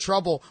Patriots are in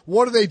trouble.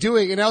 What are they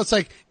doing? And now it's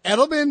like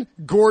Edelman,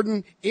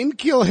 Gordon,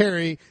 N'Keal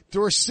Harry,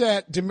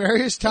 Dorsett,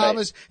 Demaryius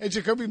Thomas, right, and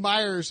Jacoby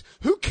Myers.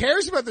 Who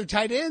cares about their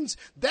tight ends?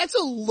 That's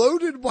a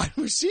loaded wide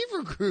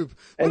receiver group.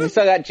 And you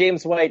still got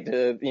James White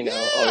to,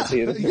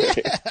 oversee the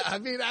yeah. I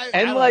mean,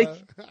 I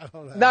don't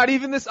know. Not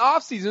even this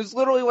offseason. It was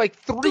literally like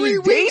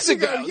three days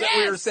ago that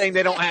we were saying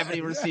they don't have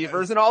any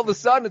receivers. And all of a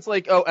sudden it's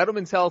like, oh,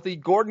 Edelman's healthy.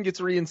 Gordon gets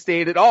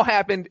reinstated. It all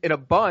happened in a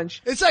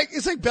bunch. It's like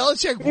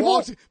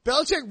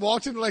Belichick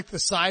walked into like the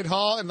side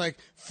hall and like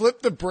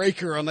flipped the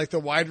breaker on like the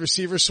wide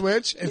receiver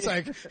switch. It's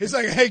like,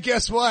 hey,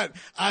 guess what?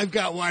 I've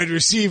got wide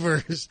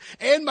receivers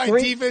and my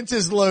defense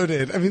is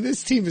loaded. I mean,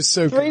 this team is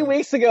so good. 3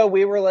 weeks ago,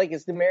 we were like,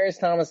 is Demaryius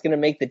Thomas going to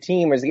make the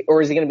team or is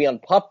he going to be on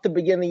PUP to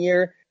begin the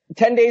year?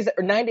 9 days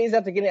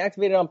after getting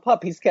activated on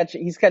PUP, he's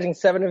catching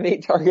 7 of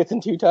 8 targets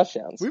and 2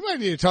 touchdowns. We might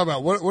need to talk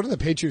about what are the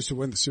Patriots to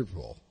win the Super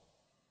Bowl?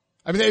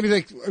 I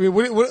mean,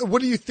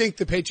 what do you think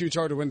the Patriots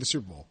are to win the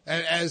Super Bowl?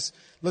 As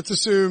let's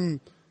assume,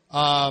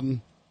 I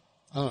don't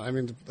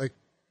know.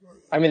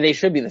 I mean, they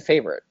should be the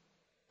favorite,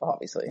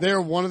 obviously. They're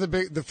one of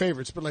the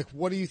favorites, but like,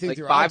 what do you think? Like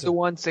they're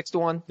 5-1,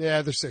 6-1?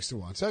 Yeah, they're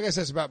 6-1. So I guess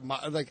that's about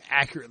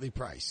accurately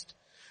priced.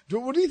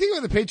 What do you think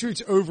about the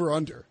Patriots over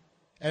under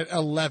at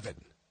 11?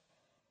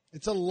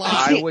 It's a lot.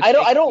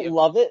 I don't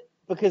love it.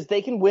 Because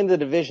they can win the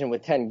division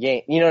with 10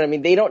 games. You know what I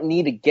mean? They don't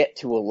need to get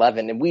to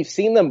 11. And we've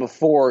seen them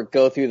before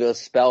go through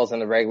those spells in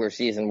the regular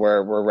season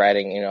where we're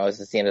writing,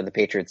 as it's the end of the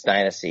Patriots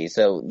dynasty.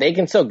 So they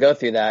can still go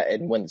through that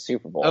and win the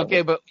Super Bowl.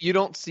 Okay, but you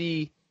don't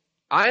see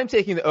 – I am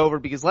taking the over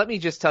because let me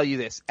just tell you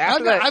this.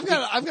 I've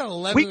got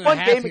 11 Week 1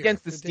 game here.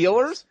 against the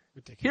Steelers.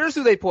 Ridiculous. Here's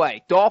who they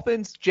play.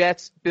 Dolphins,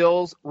 Jets,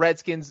 Bills,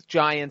 Redskins,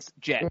 Giants,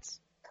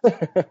 Jets.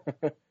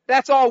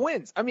 That's all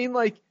wins. I mean,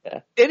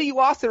 any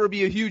loss there would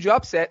be a huge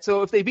upset.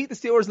 So if they beat the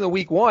Steelers in the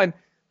week 1,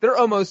 they're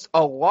almost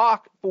a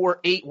lock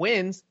for 8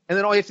 wins. And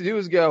then all you have to do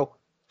is go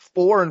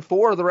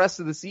 4-4 the rest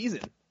of the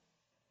season.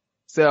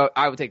 So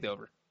I would take the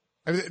over.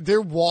 I mean, they're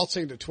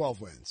waltzing to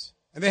 12 wins.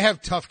 And they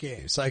have tough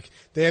games. Like,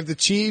 they have the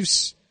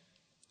Chiefs.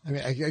 I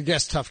mean, I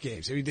guess tough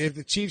games. I mean, they have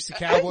the Chiefs, the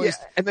Cowboys.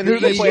 Yeah. And then who do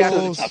they play after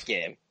the tough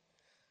game?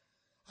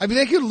 I mean,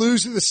 they could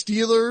lose to the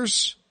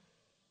Steelers.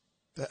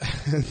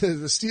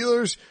 The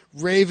Steelers,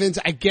 Ravens,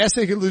 I guess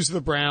they could lose to the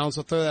Browns.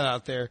 I'll throw that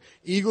out there.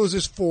 Eagles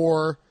is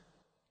 4.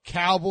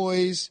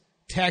 Cowboys,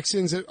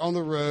 Texans on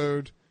the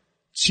road.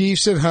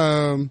 Chiefs at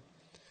home.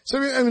 So,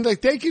 I mean,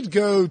 they could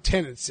go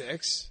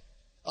 10-6.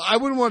 I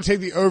wouldn't want to take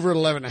the over at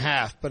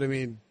 11.5, but I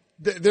mean,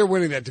 they're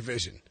winning that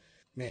division.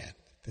 Man,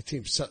 the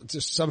team's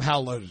just somehow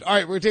loaded. All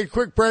right, we're going to take a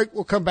quick break.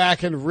 We'll come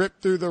back and rip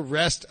through the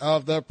rest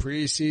of the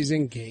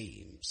preseason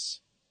games.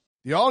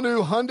 The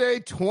all-new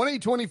Hyundai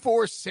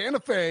 2024 Santa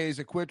Fe is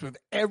equipped with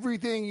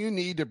everything you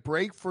need to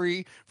break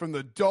free from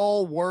the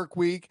dull work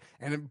week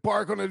and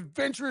embark on an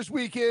adventurous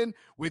weekend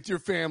with your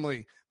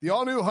family. The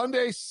all-new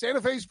Hyundai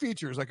Santa Fe's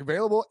features like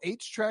available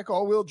H-Track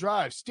all-wheel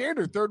drive,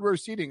 standard third-row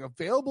seating,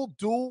 available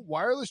dual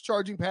wireless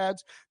charging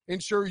pads,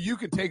 ensure you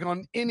can take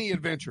on any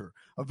adventure.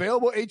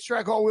 Available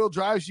H-Track all-wheel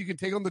drives you can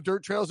take on the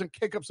dirt trails and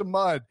kick up some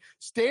mud.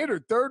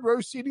 Standard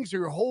third-row seating so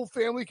your whole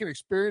family can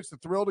experience the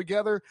thrill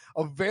together.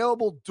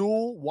 Available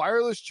dual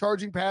wireless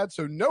charging pads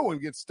so no one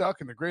gets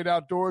stuck in the great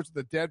outdoors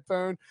with a dead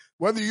phone.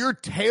 Whether you're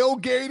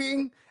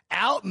tailgating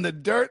out in the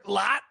dirt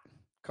lot,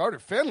 Carter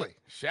Finley,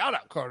 shout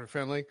out Carter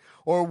Finley,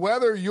 or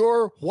whether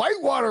you're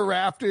whitewater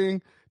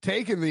rafting,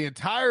 taking the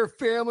entire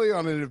family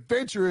on an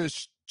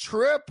adventurous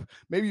trip,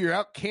 maybe you're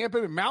out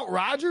camping in Mount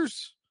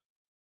Rogers.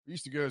 I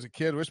used to go as a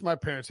kid. Wish my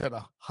parents had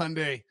a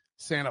Hyundai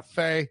Santa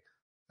Fe.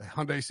 The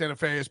Hyundai Santa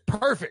Fe is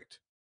perfect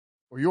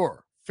for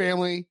your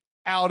family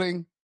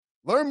outing.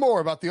 Learn more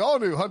about the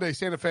all-new Hyundai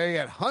Santa Fe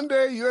at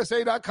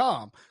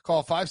HyundaiUSA.com.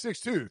 Call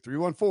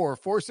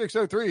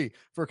 562-314-4603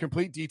 for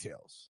complete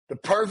details. The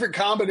perfect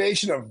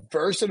combination of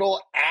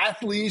versatile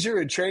athleisure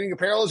and training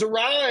apparel has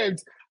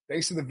arrived.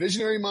 Thanks to the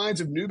visionary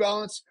minds of New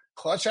Balance,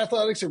 Clutch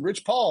Athletics, and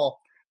Rich Paul,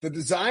 the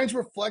designs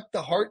reflect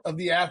the heart of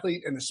the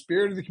athlete and the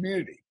spirit of the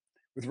community.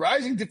 With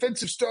rising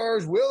defensive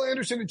stars Will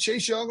Anderson and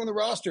Chase Young on the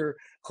roster,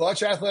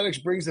 Clutch Athletics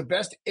brings the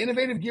best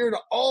innovative gear to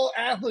all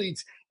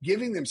athletes,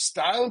 giving them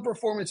style and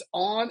performance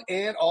on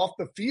and off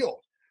the field.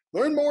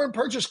 Learn more and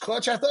purchase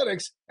Clutch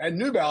Athletics at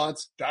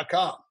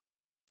NewBalance.com.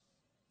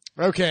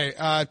 Okay,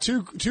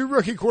 two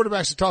rookie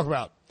quarterbacks to talk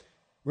about.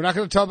 We're not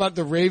going to talk about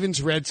the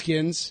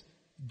Ravens-Redskins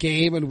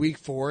game in Week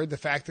 4, the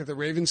fact that the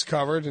Ravens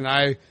covered, and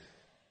I,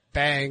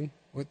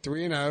 went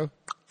 3-0.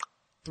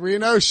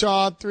 3-0,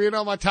 Sean.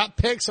 3-0, my top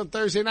picks on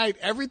Thursday night.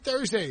 Every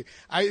Thursday,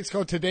 it's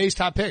called Today's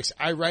Top Picks.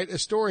 I write a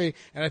story,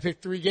 and I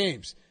pick 3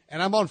 games.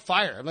 And I'm on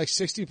fire. I'm like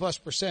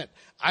 60+%.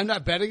 I'm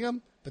not betting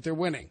them, but they're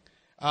winning.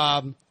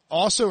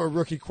 Also a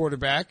rookie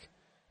quarterback,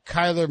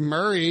 Kyler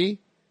Murray.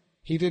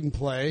 He didn't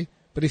play.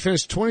 but he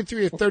finished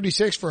 23 of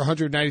 36 for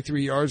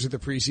 193 yards of the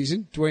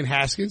preseason. Dwayne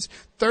Haskins,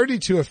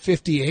 32 of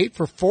 58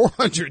 for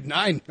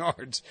 409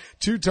 yards,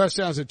 2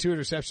 touchdowns and 2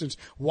 interceptions.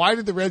 Why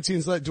did the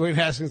Redskins let Dwayne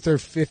Haskins throw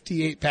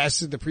 58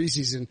 passes in the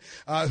preseason?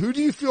 Who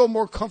do you feel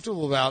more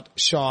comfortable about,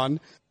 Sean?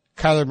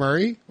 Kyler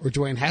Murray or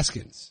Dwayne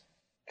Haskins?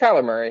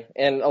 Kyler Murray.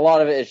 And a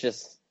lot of it is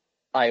just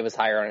I was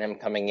higher on him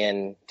coming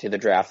in to the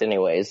draft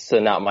anyways, so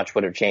not much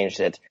would have changed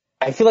it.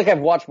 I feel like I've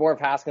watched more of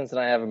Haskins than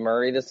I have of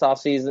Murray this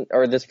offseason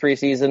or this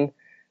preseason.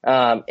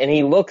 And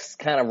he looks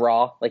kind of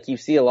raw. Like you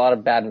see a lot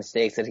of bad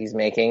mistakes that he's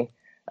making.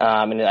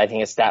 And I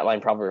think his stat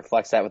line probably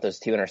reflects that with those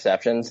 2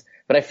 interceptions.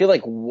 But I feel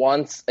like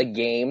once a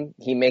game,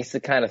 he makes the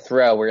kind of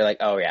throw where you're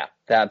like, oh yeah,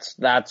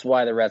 that's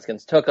why the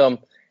Redskins took him.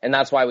 And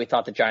that's why we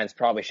thought the Giants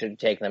probably should have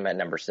taken him at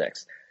number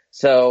 6.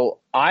 So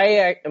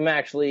I am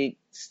actually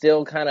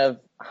still kind of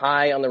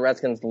high on the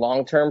Redskins'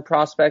 long-term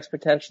prospects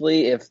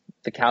potentially if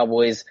the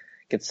Cowboys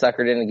get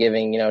suckered into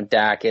giving,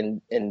 Dak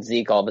and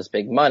Zeke all this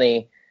big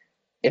money.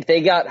 If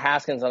they got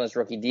Haskins on his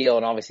rookie deal,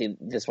 and obviously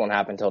this won't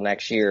happen until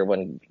next year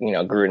when,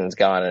 Gruden's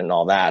gone and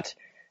all that,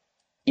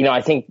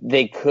 I think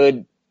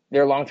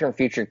their long-term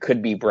future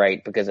could be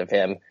bright because of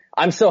him.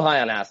 I'm still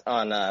high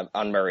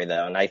on Murray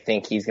though, and I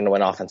think he's going to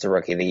win Offensive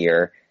Rookie of the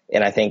Year.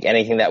 And I think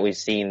anything that we've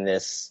seen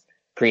this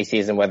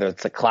preseason, whether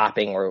it's the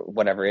clapping or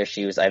whatever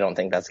issues, I don't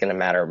think that's going to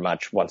matter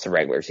much once the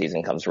regular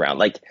season comes around.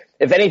 Like,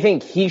 if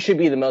anything, he should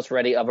be the most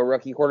ready of a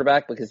rookie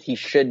quarterback because he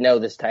should know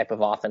this type of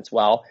offense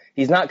well.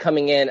 He's not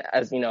coming in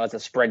as a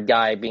spread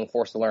guy being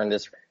forced to learn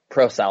this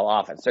pro-style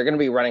offense. They're going to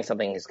be running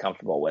something he's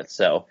comfortable with.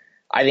 So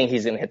I think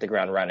he's going to hit the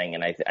ground running,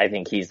 and I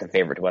think he's the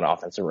favorite to win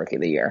Offensive Rookie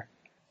of the Year.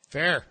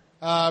 Fair.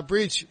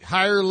 Breech,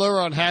 higher or lower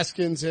on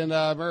Haskins and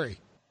Murray?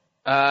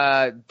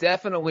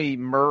 Definitely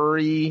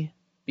Murray,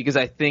 because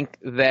I think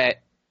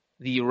that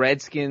the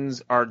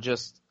Redskins are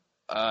just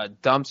a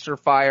dumpster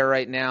fire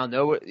right now.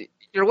 No,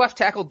 your left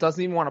tackle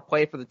doesn't even want to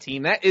play for the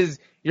team. That is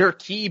your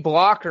key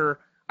blocker.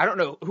 I don't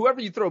know.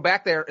 Whoever you throw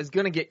back there is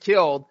going to get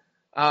killed.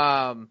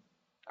 I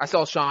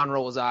saw Sean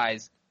roll his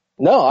eyes.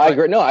 No, I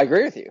agree. No, I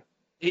agree with you.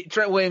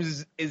 Trent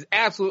Williams is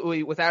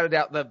absolutely, without a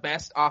doubt, the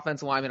best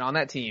offensive lineman on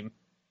that team.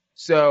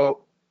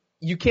 So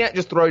you can't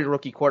just throw your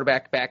rookie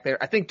quarterback back there.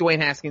 I think Dwayne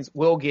Haskins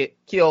will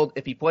get killed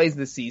if he plays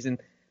this season.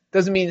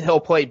 Doesn't mean he'll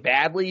play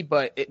badly,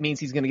 but it means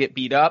he's going to get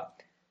beat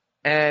up.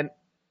 And,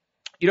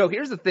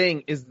 here's the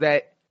thing is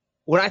that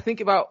when I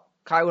think about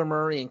Kyler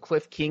Murray and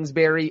Cliff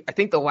Kingsbury, I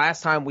think the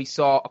last time we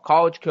saw a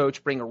college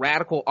coach bring a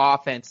radical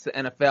offense to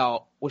the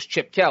NFL was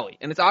Chip Kelly.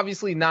 And it's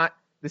obviously not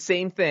the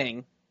same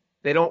thing.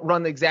 They don't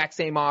run the exact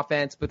same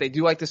offense, but they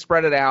do like to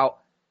spread it out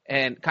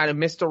and kind of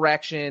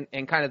misdirection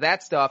and kind of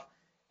that stuff.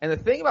 And the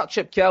thing about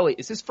Chip Kelly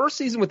is his first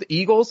season with the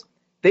Eagles,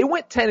 they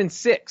went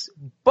 10-6,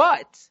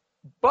 but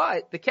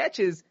the catch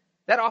is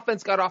that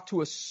offense got off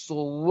to a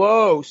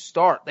slow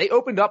start. They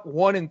opened up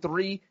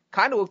 1-3,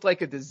 kind of looked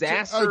like a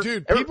disaster. Oh,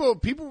 dude,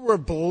 people were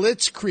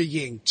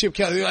blitzkrieging Chip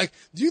Kelly. They're like,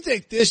 do you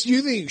think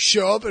you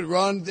show up and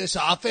run this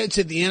offense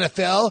in the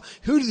NFL?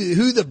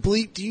 Who the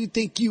bleep do you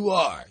think you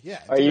are?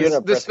 Yeah. Are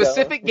you the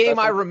specific game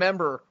I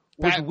remember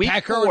was week 4.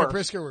 Pat Kerr and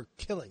Prisco were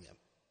killing him.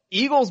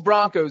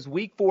 Eagles-Broncos,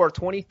 week 4,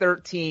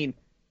 2013.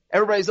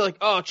 Everybody's like,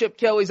 oh, Chip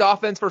Kelly's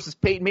offense versus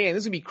Peyton Manning.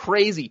 This is going to be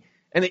crazy.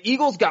 And the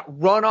Eagles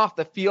got run off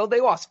the field.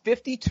 They lost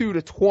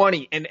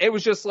 52-20. And it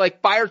was just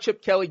like, fire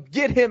Chip Kelly,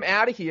 get him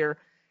out of here.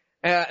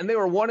 And they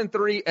were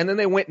 1-3, and then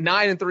they went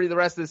 9-3 the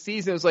rest of the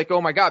season. It was like,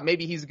 oh my God,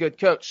 maybe he's a good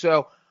coach.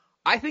 So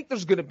I think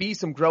there's going to be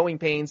some growing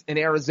pains in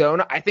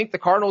Arizona. I think the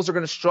Cardinals are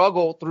going to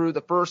struggle through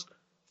the first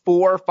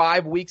 4 or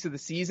 5 weeks of the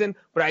season.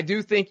 But I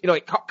do think,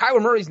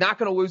 Kyler Murray's not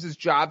going to lose his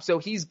job. So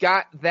he's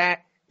got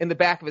that in the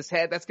back of his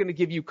head. That's going to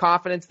give you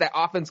confidence. That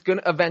offense going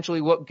to eventually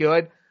look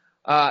good.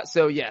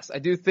 So yes, I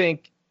do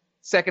think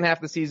second half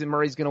of the season,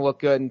 Murray's going to look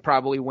good and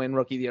probably win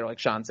Rookie of the Year, like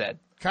Sean said.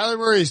 Kyler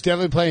Murray is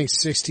definitely playing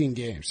 16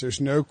 games.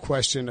 There's no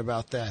question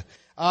about that.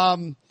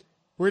 We're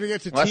going to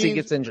get to Unless teams. he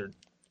gets injured.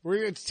 We're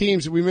going to get to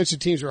teams. We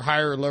mentioned teams were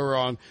higher or lower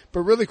on.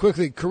 But really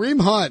quickly,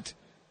 Kareem Hunt,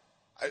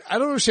 I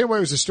don't understand why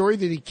it was a story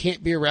that he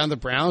can't be around the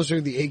Browns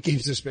during the 8-game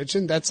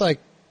suspension. That's like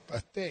a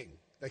thing.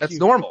 That's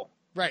normal.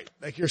 Right.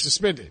 Like you're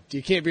suspended.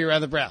 You can't be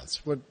around the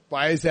Browns.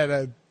 Why was that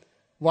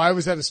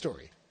a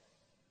story?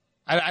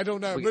 I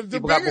don't know. But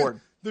people got bored.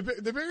 The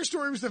bigger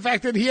story was the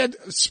fact that he had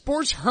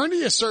sports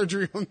hernia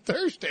surgery on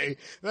Thursday.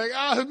 Like,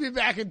 he'll be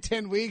back in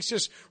 10 weeks,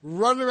 just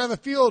running around the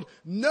field.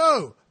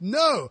 No.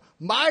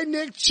 My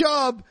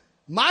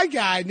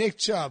guy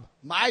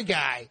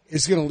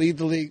is going to lead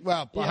the league.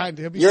 Well, behind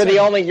him. You're the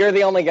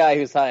only guy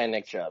who's high on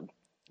Nick Chubb.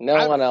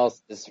 No one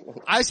else is.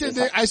 I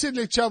said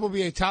Nick Chubb will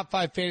be a top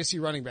 5 fantasy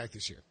running back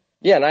this year.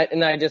 Yeah,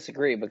 and I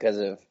disagree because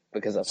of.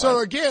 So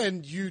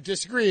again, you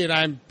disagree,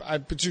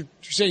 but you're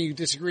saying you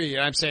disagree,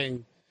 and I'm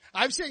saying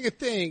a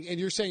thing, and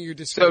you're saying you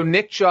disagree. So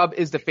Nick Chubb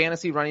is the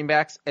fantasy running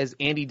backs as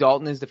Andy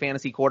Dalton is the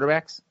fantasy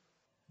quarterbacks?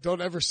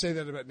 Don't ever say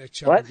that about Nick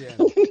Chubb again.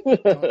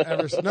 Don't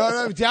ever.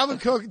 No,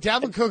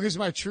 Dalvin Cook is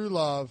my true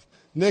love.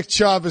 Nick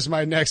Chubb is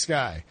my next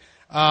guy.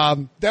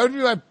 That would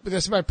be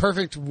that's my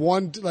perfect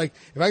one. Like,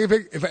 if I could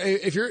pick,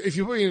 if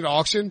you put me in an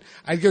auction,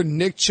 I'd go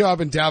Nick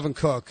Chubb and Dalvin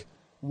Cook,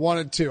 1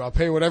 and 2. I'll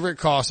pay whatever it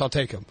costs. I'll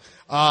take them.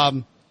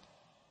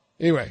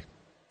 Anyway,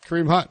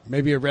 Kareem Hunt,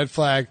 maybe a red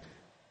flag.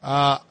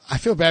 I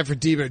feel bad for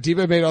Debo.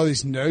 Debo made all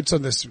these notes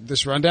on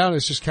this rundown.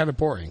 It's just kind of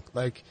boring.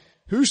 Like,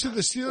 who should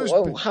the Steelers?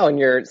 Well, wow,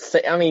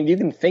 and you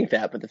can think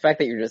that, but the fact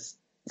that you're just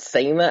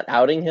saying that,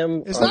 outing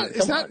him, it's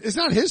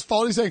not his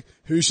fault. He's like,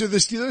 who should the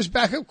Steelers'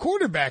 backup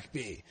quarterback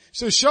be?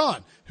 So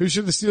Sean, who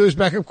should the Steelers'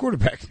 backup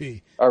quarterback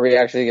be? Are we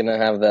actually going to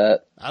have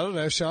that? I don't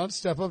know. Sean,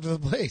 step up to the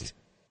plate.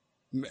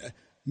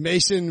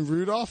 Mason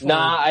Rudolph?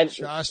 Nah,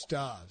 Josh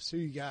Dobbs. Who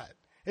you got?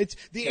 It's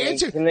the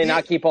answer. Can they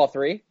not keep all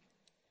three?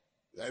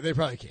 They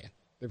probably can.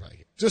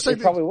 Just they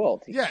like probably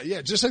will.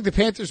 Yeah. Just like the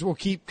Panthers will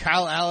keep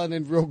Kyle Allen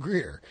and Will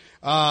Greer.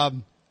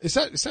 It's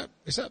not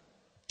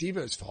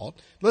Debo's fault.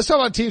 Let's talk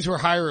about teams who are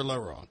higher or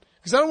lower on.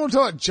 Because I don't want to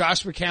talk about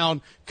Josh McCown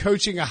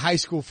coaching a high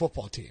school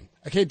football team.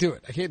 I can't do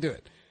it.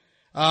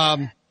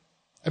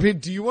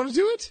 Do you want to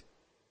do it?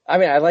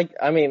 I'm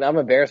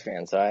a Bears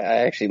fan, so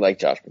I actually like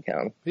Josh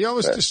McCown. He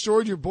almost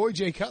destroyed your boy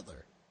Jay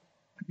Cutler.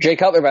 Jay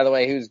Cutler, by the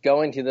way, who's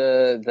going to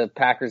the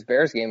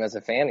Packers-Bears game as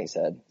a fan, he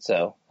said.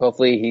 So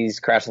hopefully he's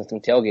crashing some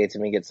tailgates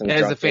and we get some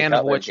drunk as a fan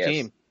of which gifts.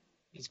 team?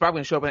 He's probably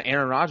going to show up in an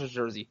Aaron Rodgers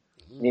jersey.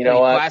 You know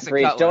what?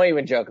 Breech, don't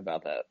even joke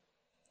about that.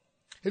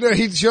 You know,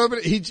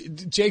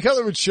 Jay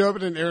Cutler would show up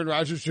in an Aaron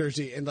Rodgers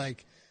jersey and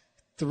like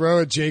throw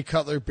a Jay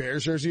Cutler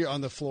Bears jersey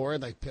on the floor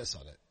and like piss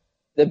on it.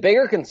 The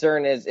bigger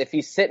concern is if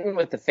he's sitting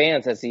with the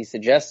fans as he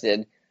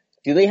suggested,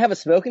 do they have a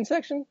smoking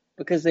section?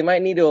 Because they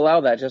might need to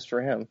allow that just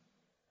for him.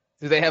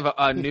 Do they have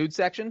a nude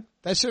section?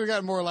 That should have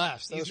gotten more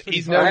laughs. That was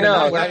pretty funny. I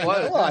know.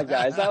 Come on,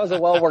 guys. That was a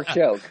well-worked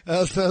joke. That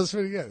was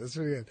pretty good. That's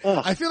pretty good.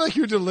 I feel like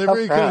your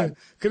delivery could have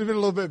been a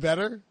little bit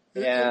better.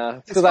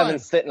 Yeah, because I've been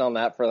sitting on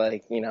that for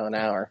an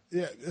hour.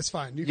 Yeah, it's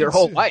fine. Your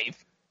whole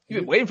life.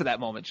 You've been waiting for that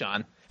moment,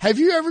 Sean. Have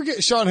you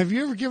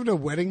ever given a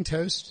wedding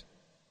toast?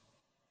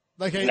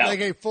 Like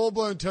a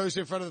full-blown toast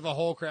in front of the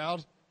whole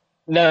crowd?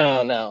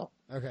 No.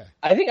 Okay.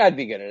 I think I'd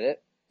be good at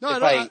it. No,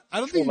 I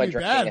don't think you'd be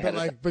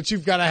bad, but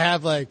you've got to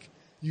have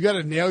you got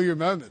to nail your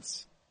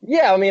moments.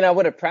 Yeah, I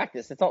would have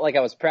practiced. It's not like I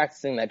was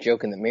practicing that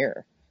joke in the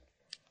mirror.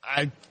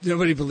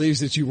 Nobody believes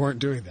that you weren't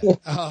doing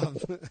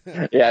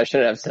that. Yeah, I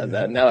shouldn't have said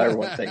that. Now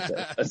everyone thinks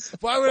it.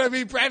 Why would I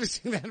be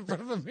practicing that in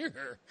front of a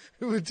mirror?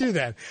 Who would do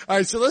that? All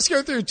right, so let's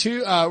go through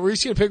two. We're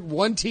each going to pick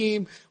one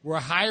team we're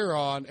higher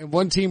on and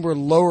one team we're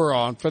lower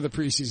on for the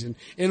preseason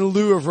in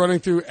lieu of running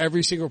through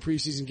every single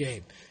preseason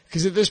game.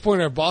 Because at this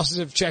point, our bosses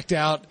have checked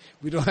out.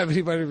 We don't have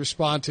anybody to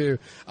respond to.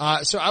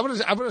 So I'm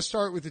gonna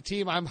start with the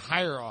team I'm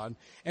higher on,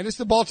 and it's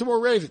the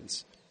Baltimore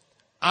Ravens.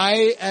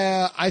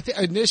 I think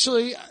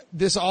initially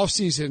this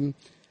offseason,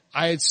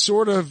 I had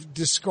sort of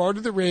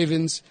discarded the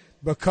Ravens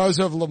because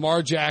of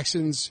Lamar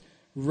Jackson's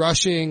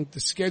rushing, the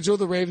schedule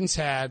the Ravens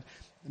had,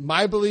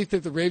 my belief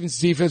that the Ravens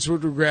defense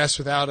would regress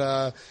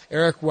without,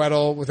 Eric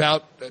Weddle,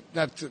 without,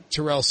 not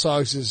Terrell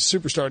Suggs is a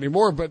superstar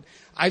anymore, but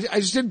I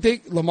just didn't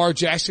think Lamar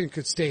Jackson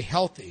could stay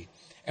healthy.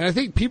 And I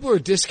think people are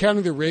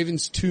discounting the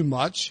Ravens too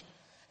much.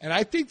 And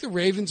I think the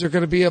Ravens are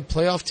going to be a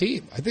playoff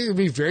team. I think they'll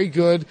be very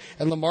good,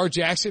 and Lamar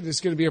Jackson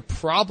is going to be a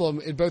problem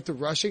in both the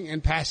rushing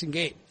and passing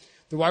game.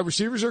 The wide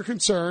receivers are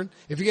concerned.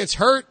 If he gets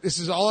hurt, this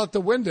is all out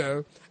the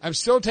window. I'm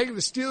still taking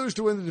the Steelers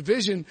to win the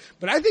division,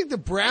 but I think the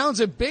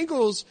Browns and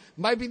Bengals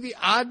might be the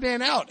odd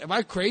man out. Am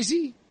I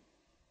crazy?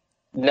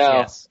 No.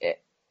 Yes.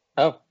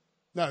 No,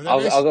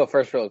 I'll go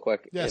first real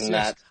quick. Yes.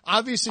 That.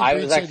 Obviously,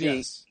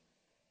 yes.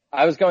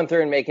 I was going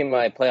through and making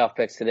my playoff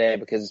picks today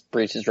because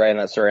Breech is writing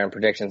that story on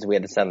predictions. We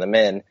had to send them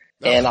in.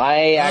 And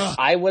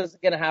I was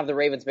going to have the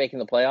Ravens making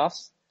the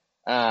playoffs.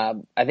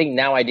 I think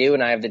now I do,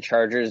 and I have the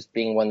Chargers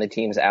being one of the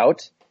teams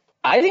out.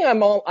 I think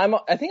I'm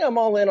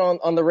all in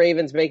on the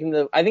Ravens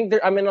making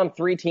I'm in on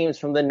 3 teams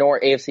from the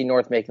AFC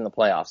North making the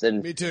playoffs.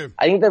 And me too.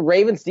 I think the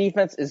Ravens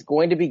defense is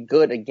going to be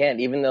good again,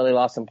 even though they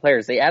lost some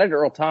players. They added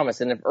Earl Thomas,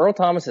 and if Earl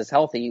Thomas is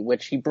healthy,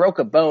 which he broke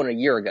a bone a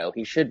year ago,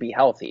 he should be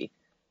healthy.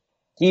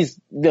 He's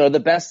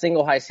the best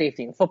single high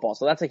safety in football.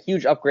 So that's a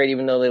huge upgrade,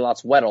 even though they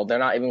lost Weddle. They're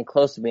not even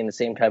close to being the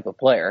same type of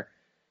player.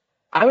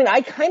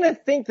 I kind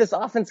of think this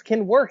offense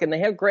can work, and they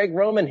have Greg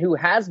Roman, who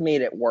has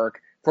made it work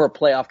for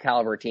playoff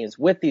caliber teams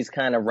with these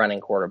kind of running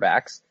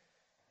quarterbacks.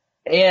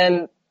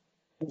 And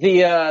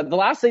the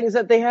last thing is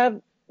that they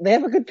have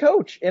a good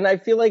coach. And I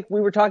feel like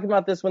we were talking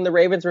about this when the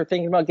Ravens were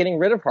thinking about getting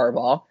rid of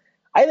Harbaugh.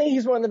 I think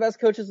he's one of the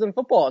best coaches in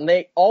football, and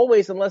they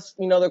always, unless,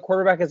 their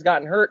quarterback has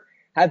gotten hurt,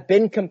 have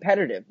been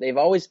competitive. They've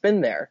always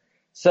been there.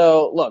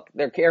 So look,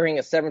 they're carrying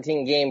a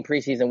 17-game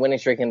preseason winning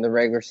streak in the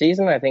regular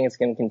season. I think it's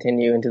going to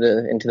continue into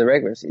the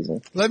regular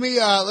season. Let me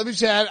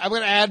just add, I'm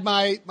going to add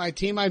my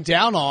team I'm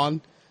down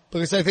on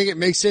because I think it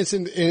makes sense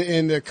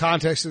in the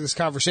context of this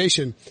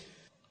conversation.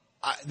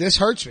 This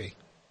hurts me.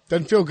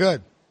 Doesn't feel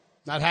good.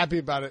 Not happy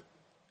about it.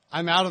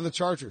 I'm out of the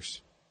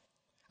Chargers.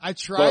 I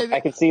tried. Look, I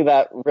can see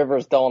that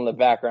Rivers Doll in the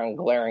background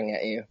glaring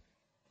at you.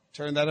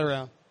 Turn that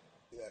around.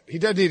 He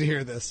doesn't need to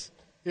hear this.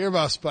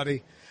 Earmuffs,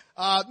 buddy.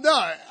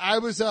 No, I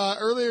was,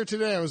 earlier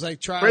today, I was like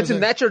trying. Brinson,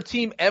 that's your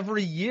team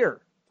every year.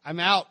 I'm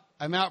out.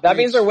 That Breech.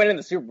 means they're winning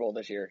the Super Bowl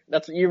this year.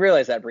 You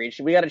realize that, Breech.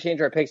 We got to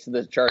change our picks to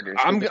the Chargers.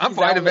 I'm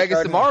flying to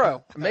Vegas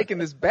tomorrow. I'm making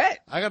this bet.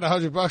 I got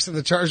 $100 on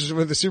the Chargers to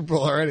win the Super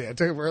Bowl already. I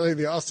took them early in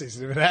the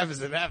offseason. If it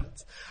happens, it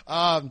happens.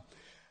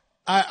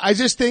 I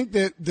just think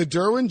that the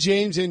Derwin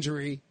James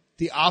injury,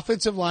 the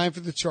offensive line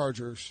for the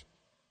Chargers,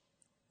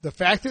 the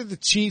fact that the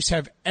Chiefs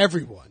have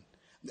everyone.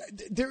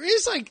 There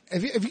is like,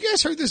 have you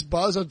guys heard this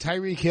buzz on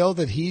Tyreek Hill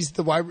that he's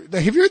the wide,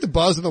 have you heard the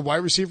buzz on the wide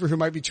receiver who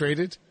might be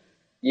traded?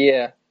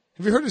 Yeah.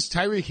 Have you heard it's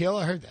Tyreek Hill?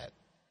 I heard that.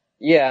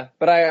 Yeah,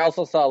 but I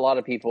also saw a lot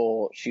of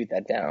people shoot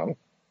that down.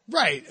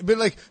 Right. But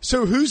like,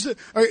 so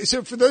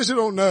so for those who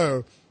don't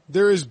know,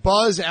 there is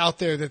buzz out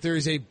there that there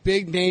is a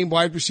big name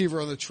wide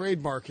receiver on the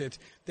trade market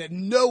that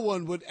no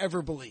one would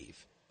ever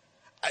believe.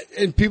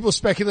 And people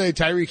speculate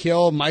Tyreek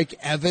Hill, Mike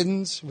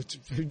Evans, which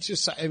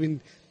just, I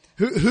mean,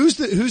 who is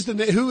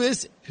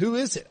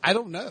it? I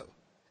don't know.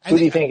 Who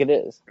do you think it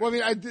is? Well,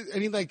 I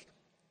mean,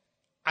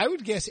 I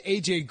would guess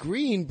AJ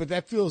Green, but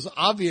that feels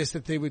obvious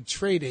that they would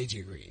trade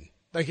AJ Green.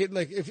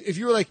 If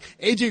you were like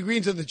AJ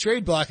Green's on the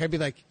trade block, I'd be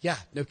like, yeah,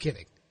 no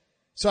kidding.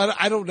 So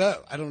I don't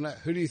know.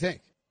 Who do you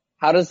think?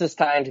 How does this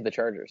tie into the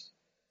Chargers?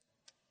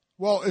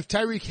 Well, if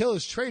Tyreek Hill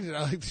is traded,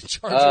 I like the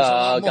Chargers a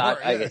lot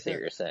more. I guess what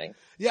you're saying.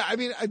 Yeah, I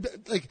mean,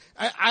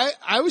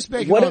 I was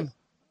making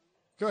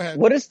Go ahead.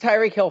 What does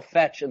Tyreek Hill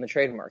fetch in the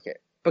trade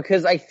market?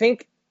 Because I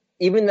think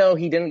even though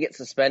he didn't get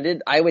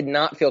suspended, I would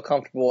not feel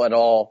comfortable at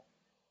all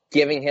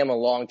giving him a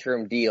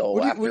long-term deal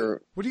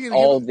after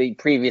all the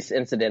previous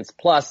incidents.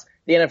 Plus,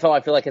 the NFL,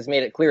 I feel like, has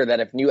made it clear that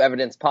if new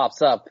evidence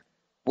pops up,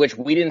 which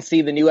we didn't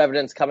see the new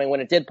evidence coming when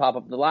it did pop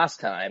up the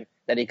last time,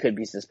 that he could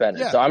be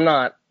suspended. Yeah. So I'm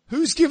not.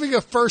 Who's giving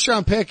a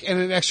first-round pick and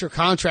an extra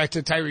contract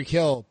to Tyreek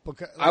Hill?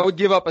 I would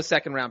give up a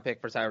second-round pick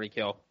for Tyreek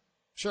Hill.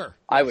 Sure.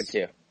 I would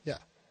too. Yeah.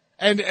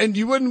 And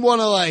you wouldn't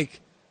want to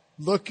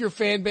look your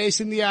fan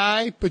base in the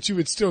eye, but you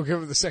would still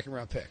give him the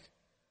second-round pick.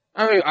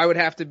 I mean, I would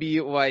have to be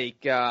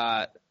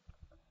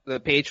the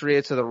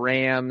Patriots or the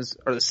Rams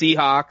or the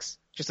Seahawks,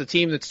 just a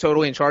team that's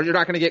totally in charge. You're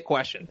not going to get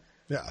questioned.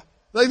 Yeah.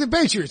 Like the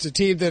Patriots, a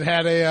team that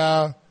had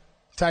a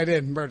tight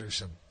end murder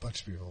some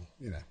bunch of people,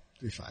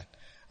 be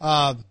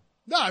fine.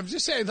 No, I'm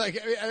just saying,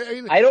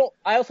 I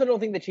also don't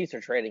think the Chiefs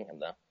are trading him,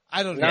 though.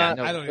 I don't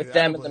know. With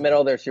them in the middle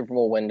of their Super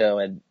Bowl window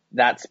and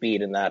that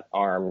speed and that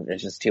arm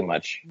is just too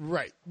much.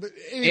 Right. But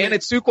anyway. And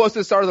it's too close to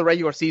the start of the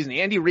regular season.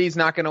 Andy Reid's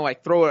not going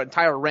to throw an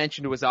entire wrench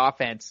into his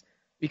offense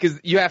because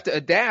you have to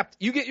adapt.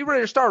 You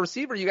ready to start a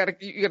receiver, you gotta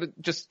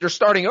you're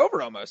starting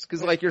over almost.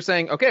 Cause you're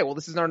saying, okay, well,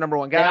 this is our number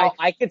one guy. Now,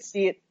 I could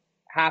see it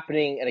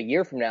happening in a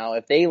year from now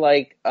if they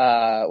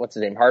what's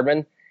his name?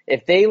 Hardman.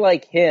 If they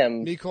like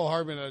him. Mecole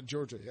Hardman out of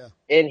Georgia, yeah.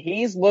 And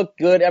he's looked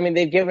good. I mean,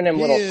 they've given him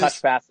little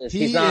touch passes.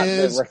 He's not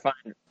the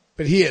refined.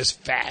 But he is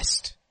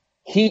fast.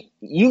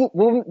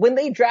 When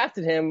they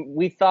drafted him,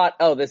 we thought,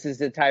 oh, this is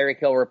the Tyreek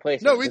Hill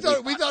replacement. No, we thought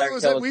it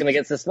was going to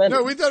get suspended.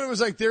 No, we thought it was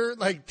their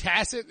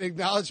tacit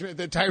acknowledgement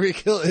that Tyreek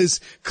Hill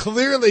is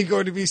clearly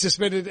going to be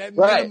suspended at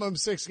minimum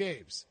 6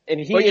 games. And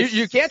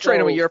you can't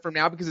trade him a year from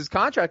now because his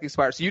contract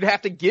expires. So you'd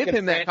have to give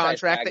him that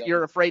contract that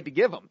you're afraid to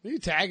give him. You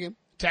tag him.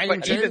 Tag him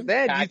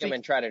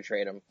and try to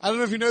trade him. I don't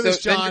know if you know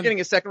this, John. Then you're getting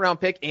a second-round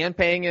pick and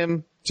paying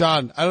him.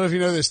 John, I don't know if you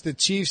know this. The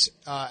Chiefs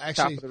top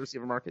of the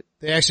receiver market.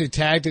 They actually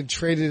tagged and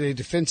traded a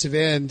defensive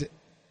end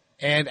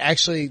and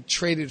actually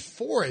traded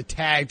for a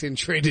tagged and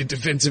traded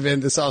defensive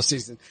end this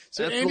offseason.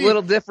 So that's a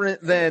little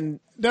different than.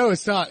 No,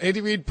 it's not.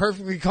 Andy Reid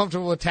perfectly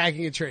comfortable with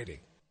tagging and trading.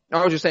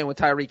 I was just saying with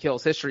Tyreek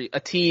Hill's history,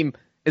 a team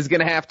is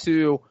going to have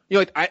to,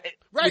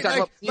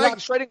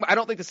 Seahawks trading, I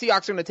don't think the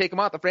Seahawks are going to take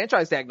him out the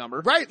franchise tag number.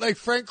 Right, like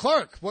Frank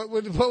Clark. What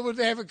would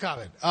they have in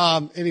common?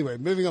 Anyway,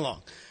 moving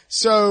along.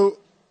 So,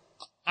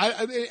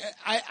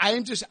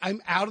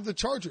 I'm out of the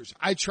Chargers.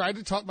 I tried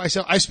to talk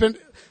myself. I spent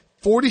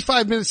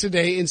 45 minutes a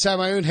day inside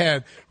my own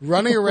head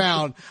running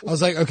around. I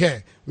was like,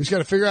 okay, we just got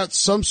to figure out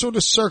some sort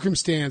of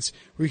circumstance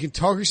where you can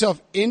talk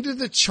yourself into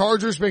the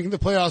Chargers making the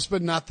playoffs,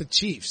 but not the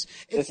Chiefs.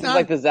 This is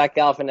like the Zach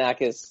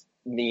Galifianakis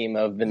meme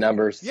of the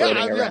numbers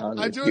floating around.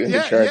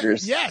 The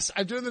Chargers. Yes,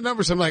 I'm doing the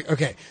numbers. I'm like,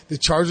 okay, the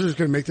Chargers are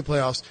going to make the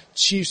playoffs.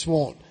 Chiefs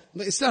won't.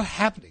 It's not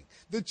happening.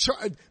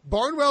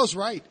 Barnwell's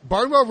right.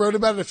 Barnwell wrote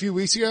about it a few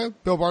weeks ago.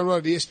 Bill Barnwell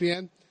at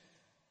ESPN.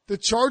 The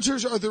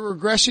Chargers are the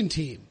regression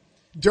team.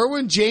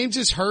 Derwin James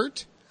is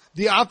hurt.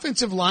 The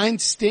offensive line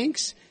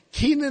stinks.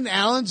 Keenan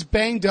Allen's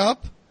banged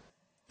up.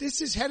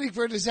 This is heading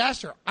for a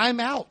disaster. I'm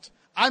out.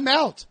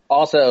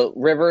 Also,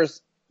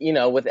 Rivers,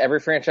 with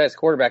every franchise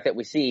quarterback that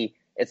we see,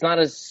 it's not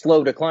a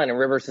slow decline, and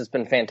Rivers has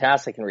been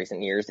fantastic in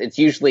recent years. It's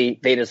usually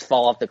they just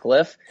fall off the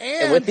cliff.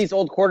 And with these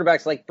old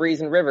quarterbacks like Breeze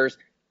and Rivers,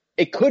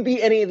 it could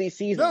be any of these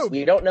seasons.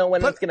 We don't know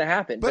when it's going to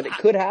happen, but it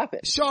could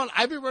happen. Sean,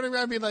 I've been running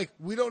around being like,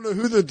 we don't know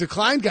who the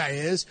decline guy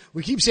is.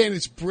 We keep saying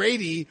it's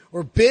Brady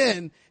or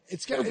Ben.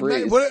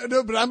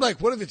 But I'm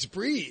like, what if it's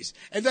Breeze?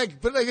 And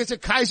it's a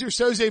Kaiser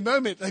Soze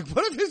moment. Like,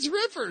 what if it's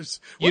Rivers?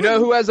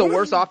 Who has a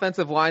worse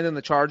offensive line than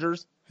the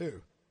Chargers? Who?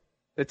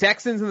 The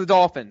Texans and the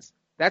Dolphins.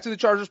 That's who the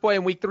Chargers play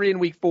in week 3 and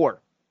week 4.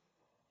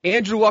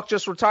 Andrew Luck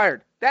just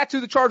retired. That's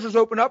who the Chargers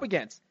open up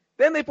against.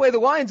 Then they play the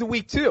Lions in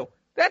week 2.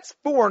 That's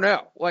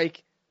 4-0.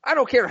 Like, I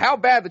don't care how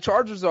bad the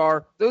Chargers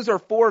are. Those are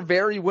 4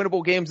 very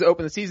winnable games to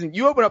open the season.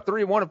 You open up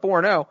 3-1 and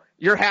 4-0,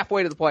 you're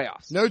halfway to the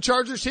playoffs. No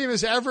Chargers team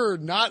has ever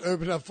not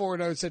opened up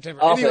 4-0 in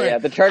September. Also, anyway, yeah,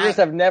 the Chargers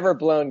have never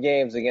blown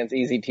games against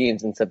easy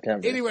teams in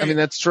September. Anyway, I mean,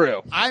 that's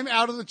true. I'm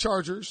out of the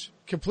Chargers,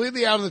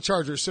 completely out of the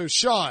Chargers. So,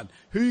 Sean,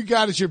 who you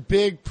got as your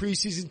big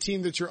preseason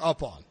team that you're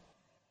up on?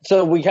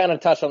 So we kind of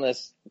touched on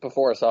this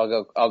before,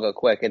 so I'll go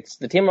quick. It's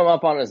the team I'm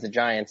up on is the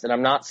Giants, and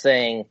I'm not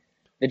saying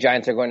the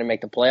Giants are going to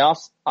make the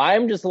playoffs.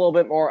 I'm just a little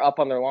bit more up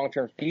on their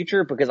long-term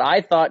future because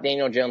I thought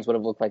Daniel Jones would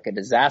have looked like a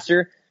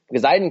disaster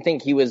because I didn't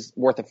think he was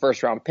worth a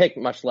first-round pick,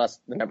 much less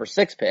the number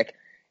 6 pick.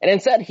 And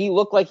instead, he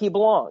looked like he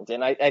belonged.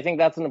 And I think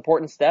that's an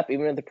important step,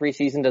 even if the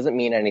preseason doesn't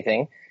mean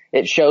anything.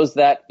 It shows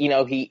that,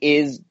 he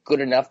is good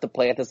enough to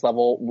play at this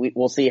level.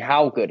 We'll see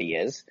how good he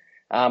is.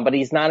 But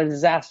he's not a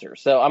disaster.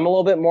 So I'm a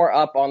little bit more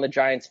up on the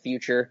Giants'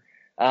 future.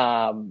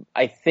 I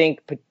don't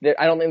think they're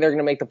going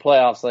to make the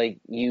playoffs like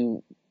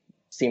you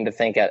seem to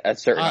think at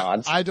certain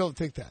odds. I don't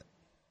think that.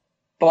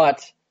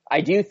 But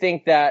I do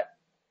think that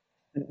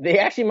they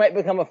actually might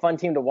become a fun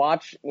team to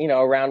watch,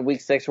 around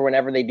week 6 or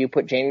whenever they do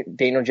put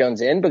Daniel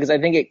Jones in, because I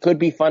think it could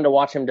be fun to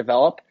watch him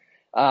develop.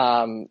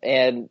 And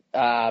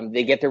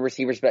they get their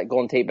receivers back,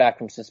 Golden Tate back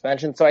from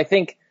suspension. So I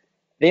think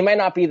they might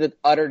not be the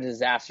utter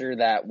disaster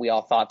that we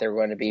all thought they were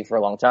going to be for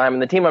a long time.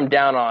 And the team I'm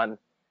down on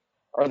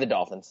are the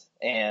Dolphins.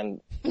 And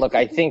look,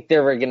 I think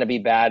they're going to be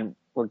bad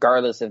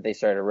regardless if they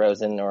started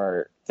Rosen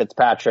or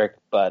Fitzpatrick,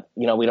 but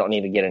we don't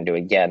need to get into it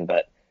again,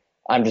 but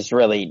I'm just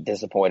really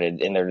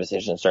disappointed in their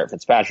decision to start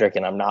Fitzpatrick,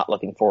 and I'm not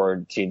looking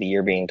forward to the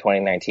year being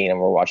 2019 and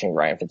we're watching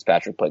Ryan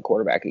Fitzpatrick play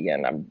quarterback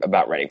again. I'm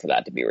about ready for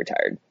that to be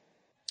retired.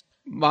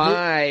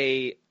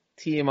 My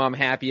team I'm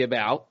happy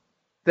about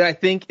that I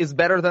think is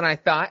better than I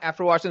thought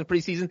after watching the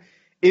preseason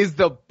is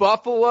the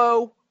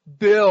Buffalo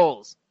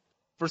Bills.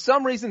 For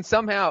some reason,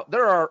 somehow,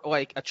 there are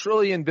like a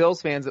trillion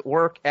Bills fans that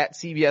work at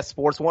CBS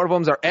Sports. One of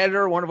them's our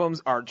editor. One of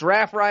them's our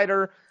draft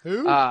writer.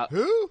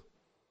 Who?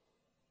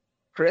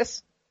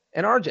 Chris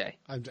and RJ.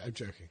 I'm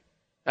joking.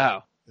 Oh.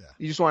 Yeah.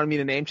 You just wanted me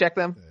to name check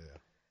them? Yeah.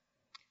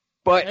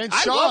 But and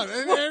Sean,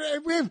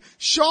 and we have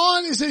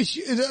Sean is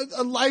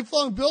a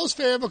lifelong Bills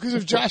fan because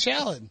of Josh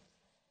Allen.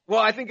 Well,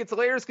 I think it's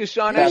hilarious because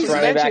Sean Best actually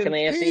running back in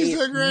mentioned, the AFC. He's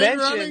a great running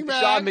mentioned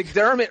back. Sean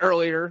McDermott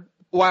earlier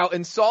while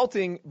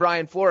insulting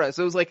Brian Flores.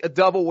 So it was like a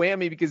double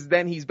whammy because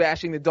then he's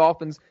bashing the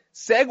Dolphins,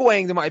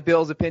 segueing to my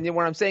Bills opinion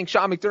where I'm saying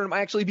Sean McDermott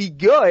might actually be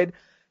good.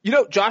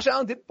 Josh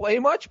Allen didn't play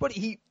much, but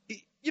he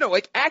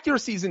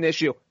accuracy is an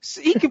issue.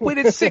 He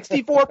completed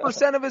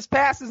 64% of his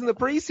passes in the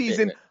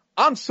preseason.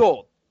 I'm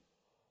sold.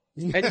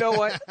 And you know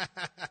what?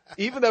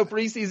 Even though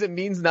preseason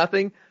means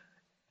nothing,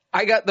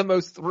 I got the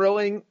most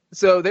thrilling.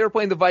 So they were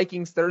playing the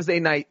Vikings Thursday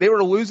night. They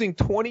were losing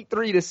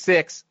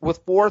 23-6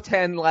 with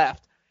 4:10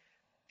 left.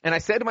 And I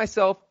said to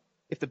myself,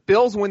 if the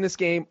Bills win this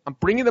game, I'm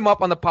bringing them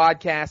up on the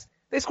podcast.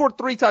 They scored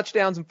 3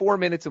 touchdowns in 4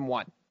 minutes and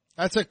won.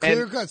 That's a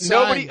clear-cut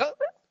sign.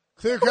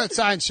 Clear-cut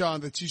sign,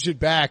 Sean, that you should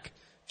back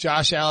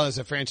Josh Allen as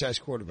a franchise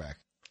quarterback.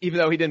 Even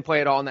though he didn't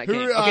play at all in that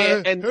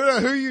game. And who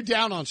are you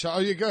down on, Sean? Oh,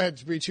 you go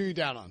ahead, Breech. Who are you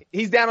down on?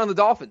 He's down on the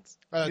Dolphins.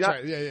 Oh, that's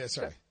right. Yeah,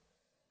 sorry.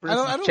 I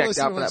don't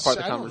listen out for that part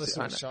of the I don't listen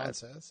to what Sean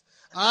says.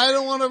 I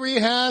don't want to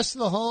rehash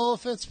the whole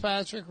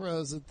Fitzpatrick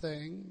Rosen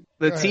thing.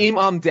 The team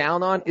I'm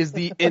down on is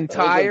the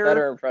entire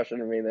better impression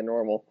of me than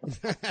normal.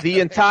 The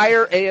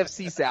entire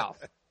AFC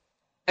South.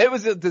 It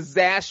was a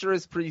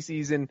disastrous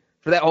preseason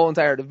for that whole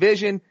entire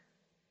division.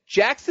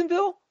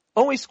 Jacksonville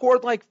only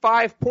scored like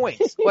 5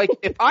 points. Like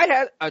if I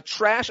had a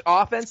trash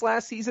offense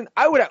last season,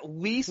 I would at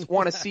least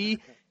want to see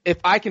if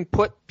I can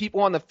put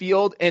people on the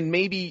field and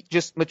maybe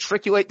just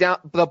matriculate down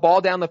the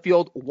ball down the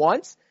field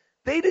once.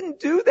 They didn't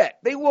do that.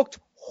 They looked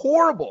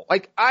horrible.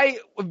 Like I've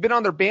been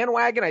on their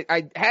bandwagon.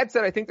 I had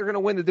said I think they're going to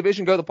win the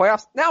division, go to the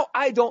playoffs. Now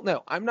I don't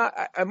know.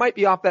 I might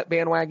be off that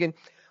bandwagon.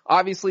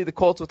 Obviously the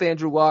Colts with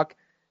Andrew Luck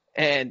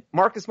and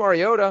Marcus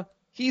Mariota,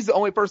 he's the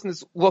only person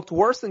that's looked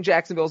worse than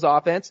Jacksonville's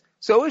offense.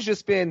 So it's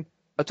just been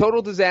a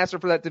total disaster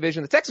for that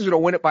division. The Texans are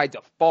going to win it by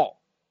default.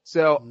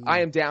 So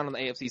I am down on the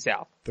AFC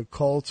South. The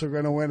Colts are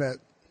going to win it.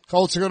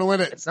 Colts are going to win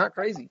it. It's not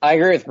crazy. I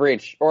agree with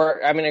Breech.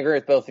 I agree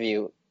with both of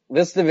you.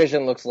 This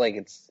division looks like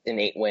it's an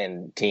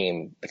 8-win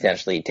team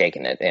potentially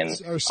taking it. And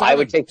I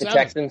would take the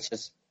Texans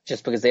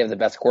just because they have the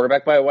best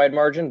quarterback by a wide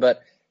margin.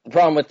 But the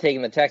problem with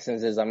taking the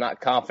Texans is I'm not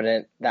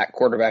confident that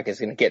quarterback is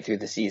going to get through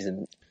the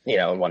season,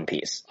 in one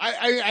piece.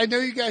 I know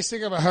you guys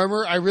think I'm a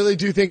homer. I really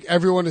do think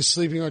everyone is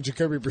sleeping on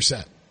Jacoby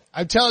Brissett.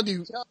 I'm telling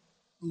you,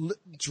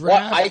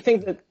 draft. Well, I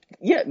think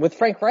that, with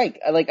Frank Reich,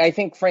 I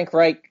think Frank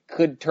Reich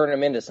could turn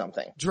him into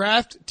something.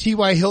 Draft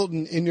T.Y.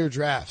 Hilton in your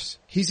drafts.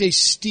 He's a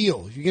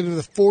steal. You get into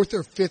the 4th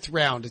or 5th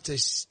round. It's a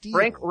steal.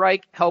 Frank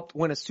Reich helped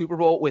win a Super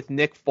Bowl with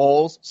Nick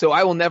Foles, so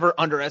I will never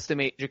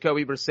underestimate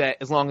Jacoby Brissett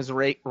as long as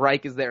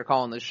Reich is there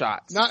calling the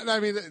shots.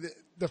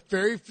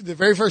 the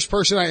very first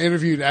person I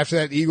interviewed after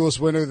that Eagles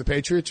win over the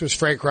Patriots was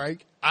Frank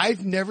Reich.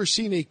 I've never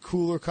seen a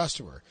cooler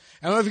customer.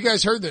 I don't know if you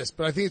guys heard this,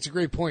 but I think it's a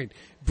great point.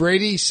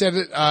 Brady said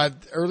it,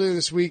 earlier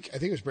this week. I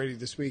think it was Brady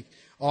this week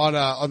on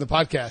the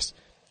podcast.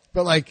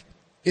 But like,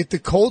 if the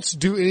Colts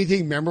do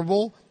anything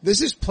memorable,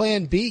 this is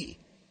plan B.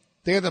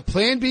 They have the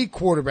plan B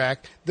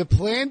quarterback, the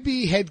plan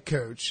B head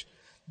coach,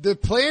 the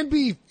plan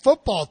B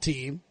football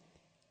team.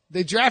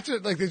 They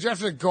drafted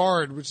a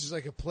guard, which is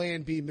like a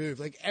plan B move.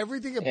 Like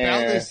everything about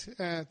this,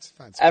 it's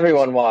fine.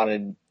 Everyone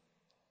wanted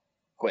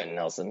Quentin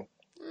Nelson.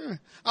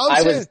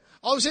 I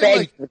was saying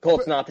like the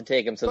Colts not to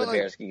take him so the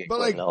Bears can get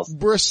Quentin Nelson.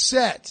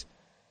 Brissett,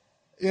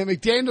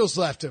 McDaniels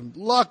left him.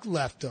 Luck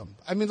left him.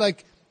 I mean,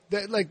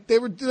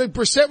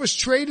 Brissett was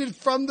traded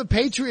from the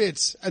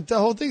Patriots. The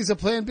whole thing is a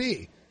plan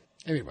B.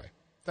 Anyway.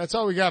 That's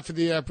all we got for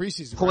the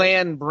preseason.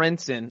 Plan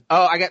Brinson.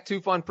 Oh, I got 2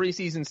 fun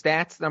preseason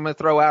stats that I'm going to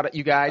throw out at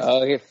you guys.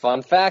 Okay,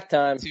 fun fact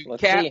time. To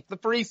cap the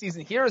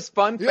preseason. Here is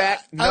fun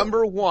fact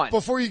number 1.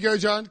 Before you go,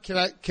 John, John,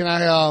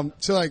 I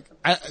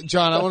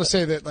want to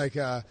say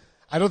that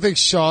I don't think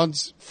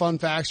Sean's fun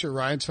facts or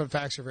Ryan's fun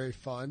facts are very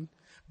fun.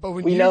 But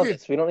when we know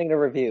this, we don't need a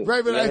review.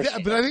 Right, but I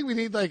think we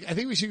need I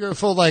think we should go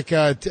full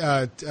TNT,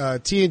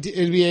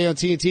 NBA on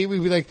TNT.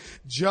 We'd be like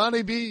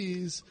Johnny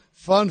B's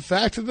fun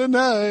fact of the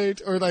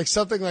night, or like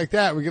something like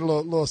that. We get a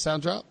little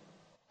sound drop.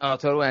 Oh,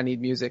 totally. I need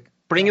music.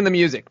 Bring in the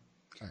music.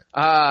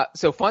 Right.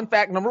 So fun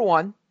fact number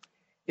 1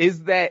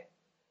 is that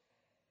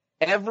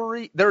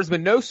there's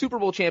been no Super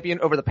Bowl champion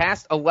over the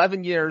past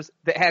 11 years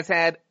that has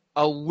had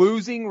a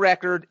losing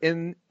record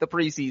in the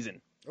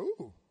preseason.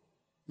 Ooh,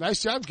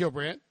 nice job,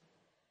 Gilbrandt.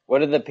 What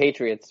did the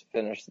Patriots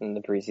finish in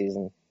the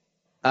preseason?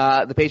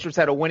 The Patriots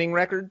had a winning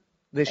record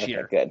this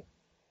year. Good.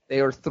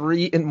 They are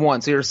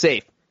 3-1, so you're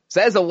safe. So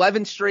that is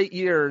 11 straight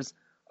years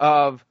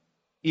of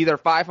either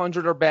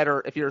 500 or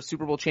better if you're a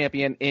Super Bowl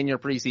champion in your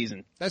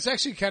preseason. That's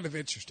actually kind of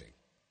interesting.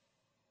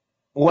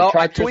 Well,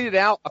 I tweeted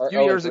out a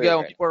few years ago,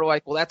 and people were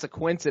like, well, that's a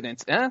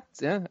coincidence. Yeah,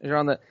 you're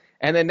on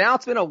and then now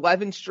it's been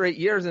 11 straight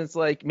years, and it's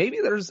like, maybe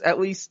there's at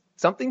least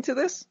something to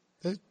this.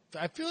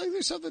 I feel like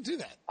there's something to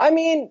that. I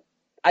mean,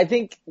 I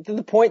think to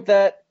the point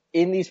that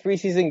in these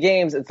preseason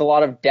games, it's a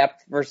lot of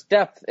depth versus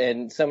depth,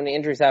 and so many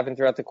injuries happen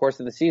throughout the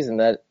course of the season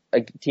that a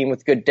team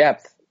with good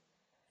depth.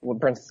 Well,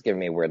 Brinson's giving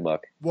me a weird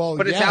look. Well,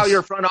 but it's how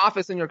your front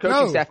office and your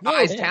coaching staff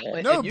buys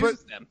talent and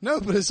uses them.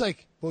 No, but it's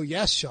like, well,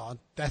 yes, Sean,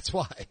 that's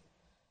why.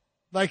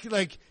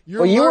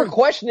 You were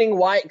questioning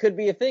why it could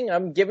be a thing.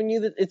 I'm giving you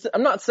that.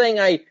 I'm not saying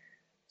I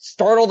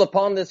startled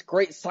upon this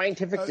great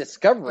scientific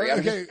discovery.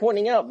 I'm just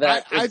pointing out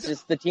that it's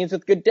just the teams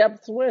with good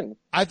depth win.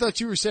 I thought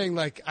you were saying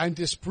I'm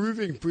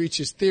disproving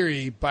Breech's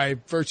theory by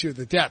virtue of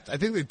the depth. I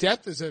think the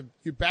depth is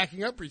you're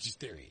backing up Breech's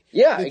theory.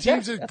 Yeah, the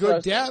teams with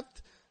good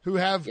depth who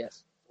have.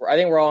 Yes, I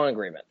think we're all in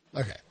agreement.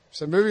 Okay,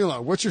 so moving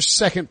along. What's your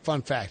second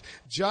fun fact?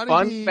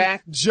 Johnny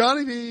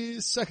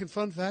B's second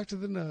fun fact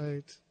of the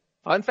night.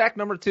 Fun fact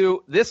number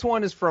 2. This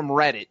one is from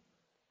Reddit.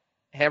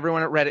 Hey,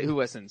 everyone at Reddit who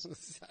listens.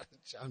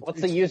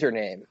 What's the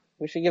username?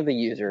 We should give the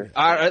user.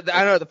 I don't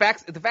know. The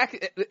fact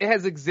it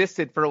has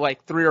existed for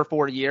 3 or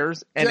 4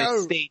 years and it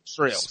stayed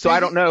true. So I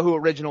don't know who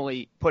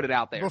originally put it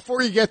out there.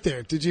 Before you get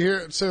there, did you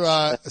hear? So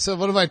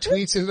one of my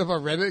tweets ended up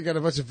on Reddit and got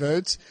a bunch of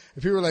votes.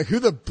 And people were like, who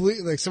the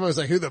bleep? Someone was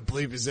like, who the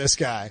bleep is this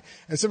guy?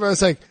 And somebody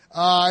was like,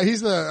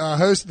 he's the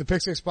host of the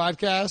Pick Six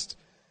podcast.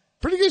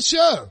 Pretty good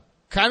show.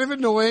 Kind of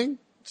annoying.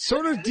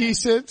 Sort of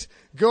decent.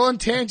 Go on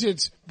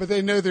tangents, but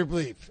they know their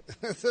bleep.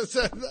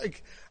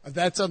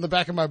 That's on the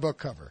back of my book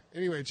cover.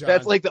 Anyway, John.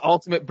 That's like the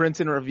ultimate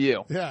Brinson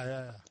review.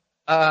 Yeah.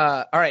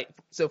 All right.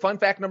 So fun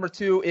fact number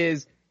 2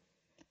 is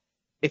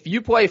if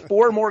you play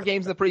 4 more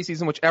games in the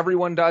preseason, which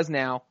everyone does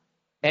now,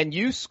 and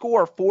you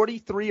score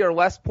 43 or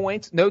less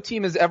points, no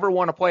team has ever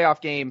won a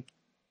playoff game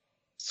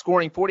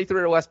scoring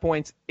 43 or less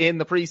points in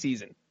the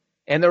preseason.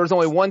 And there was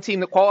only one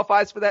team that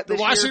qualifies for that this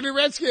year. The Washington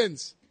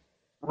Redskins.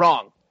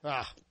 Wrong.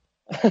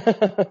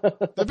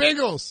 The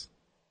Bengals.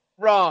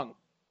 Wrong.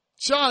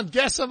 Sean,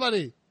 guess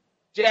somebody.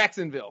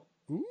 Jacksonville.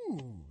 Ooh,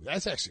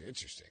 that's actually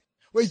interesting.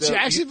 Wait, so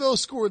Jacksonville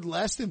scored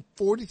less than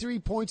 43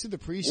 points in the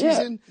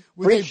preseason?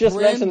 Yeah. Breech just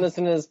mentioned this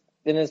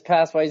in his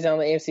past while he's down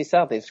the AFC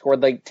South. They've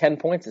scored 10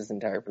 points this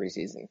entire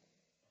preseason.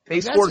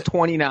 They scored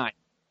 29.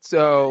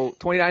 So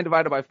 29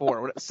 divided by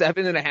 4.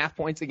 7.5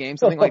 points a game,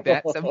 something like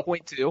that.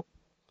 7.2.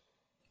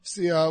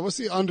 What's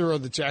the under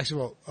on the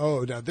Jacksonville?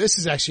 Oh, now this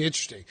is actually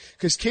interesting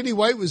because Kenny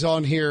White was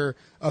on here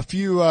a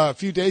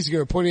few days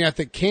ago pointing out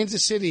that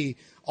Kansas City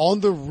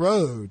on the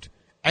road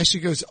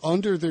actually goes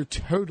under their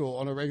total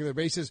on a regular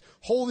basis.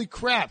 Holy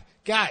crap,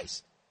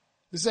 guys.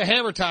 This is a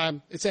hammer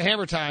time. It's a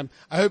hammer time.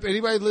 I hope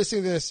anybody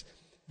listening to this,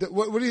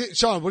 what do you think,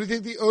 Sean, what do you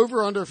think the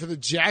over under for the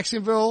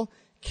Jacksonville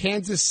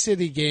Kansas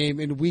City game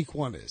in week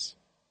 1 is?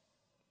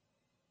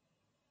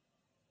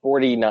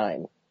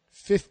 49.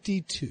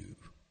 52.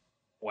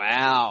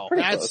 Wow.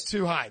 That's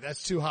too high.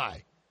 That's too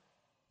high.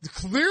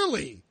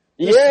 Clearly.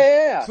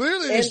 Yeah.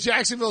 Clearly this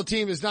Jacksonville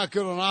team is not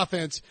good on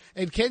offense.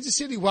 And Kansas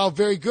City, while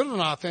very good on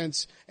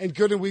offense and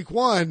good in week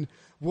 1,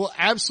 will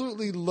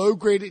absolutely low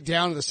grade it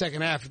down in the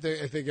second half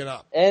if they get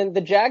up. And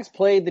the Jags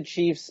played the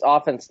Chiefs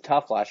offense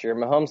tough last year.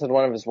 Mahomes had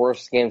one of his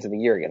worst games of the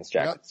year against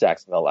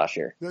Jacksonville last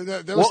year.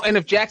 And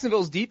if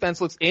Jacksonville's defense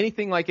looks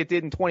anything like it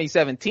did in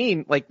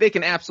 2017, like they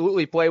can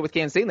absolutely play with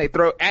Kansas City, and they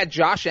add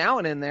Josh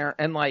Allen in there,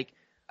 and like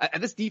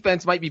this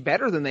defense might be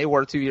better than they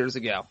were 2 years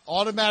ago.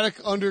 Automatic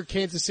under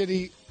Kansas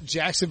City,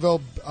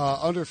 Jacksonville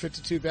under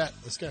 52 bet.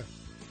 Let's go.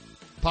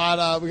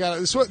 Pod, we got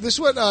this is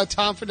what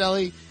Tom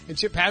Finelli and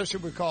Chip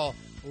Patterson would call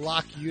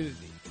lock unity,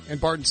 and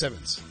Barton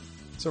Simmons.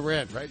 So we're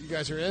in, right? You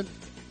guys are in?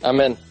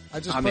 I'm in. I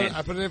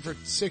put it in for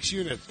 6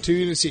 units, 2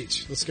 units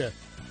each. Let's go.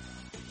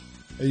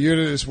 A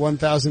unit is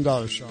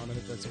 $1,000, Sean. I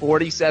think that's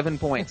 47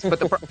 points.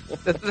 But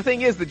the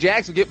thing is, the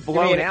Jags would get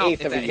blown out if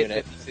that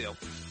hit 52.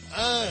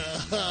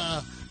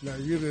 No,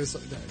 unit is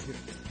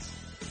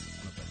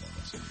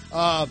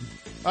all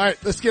right,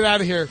 let's get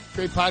out of here.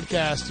 Great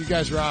podcast. You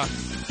guys rock.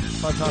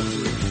 Fun talking to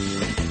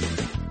you.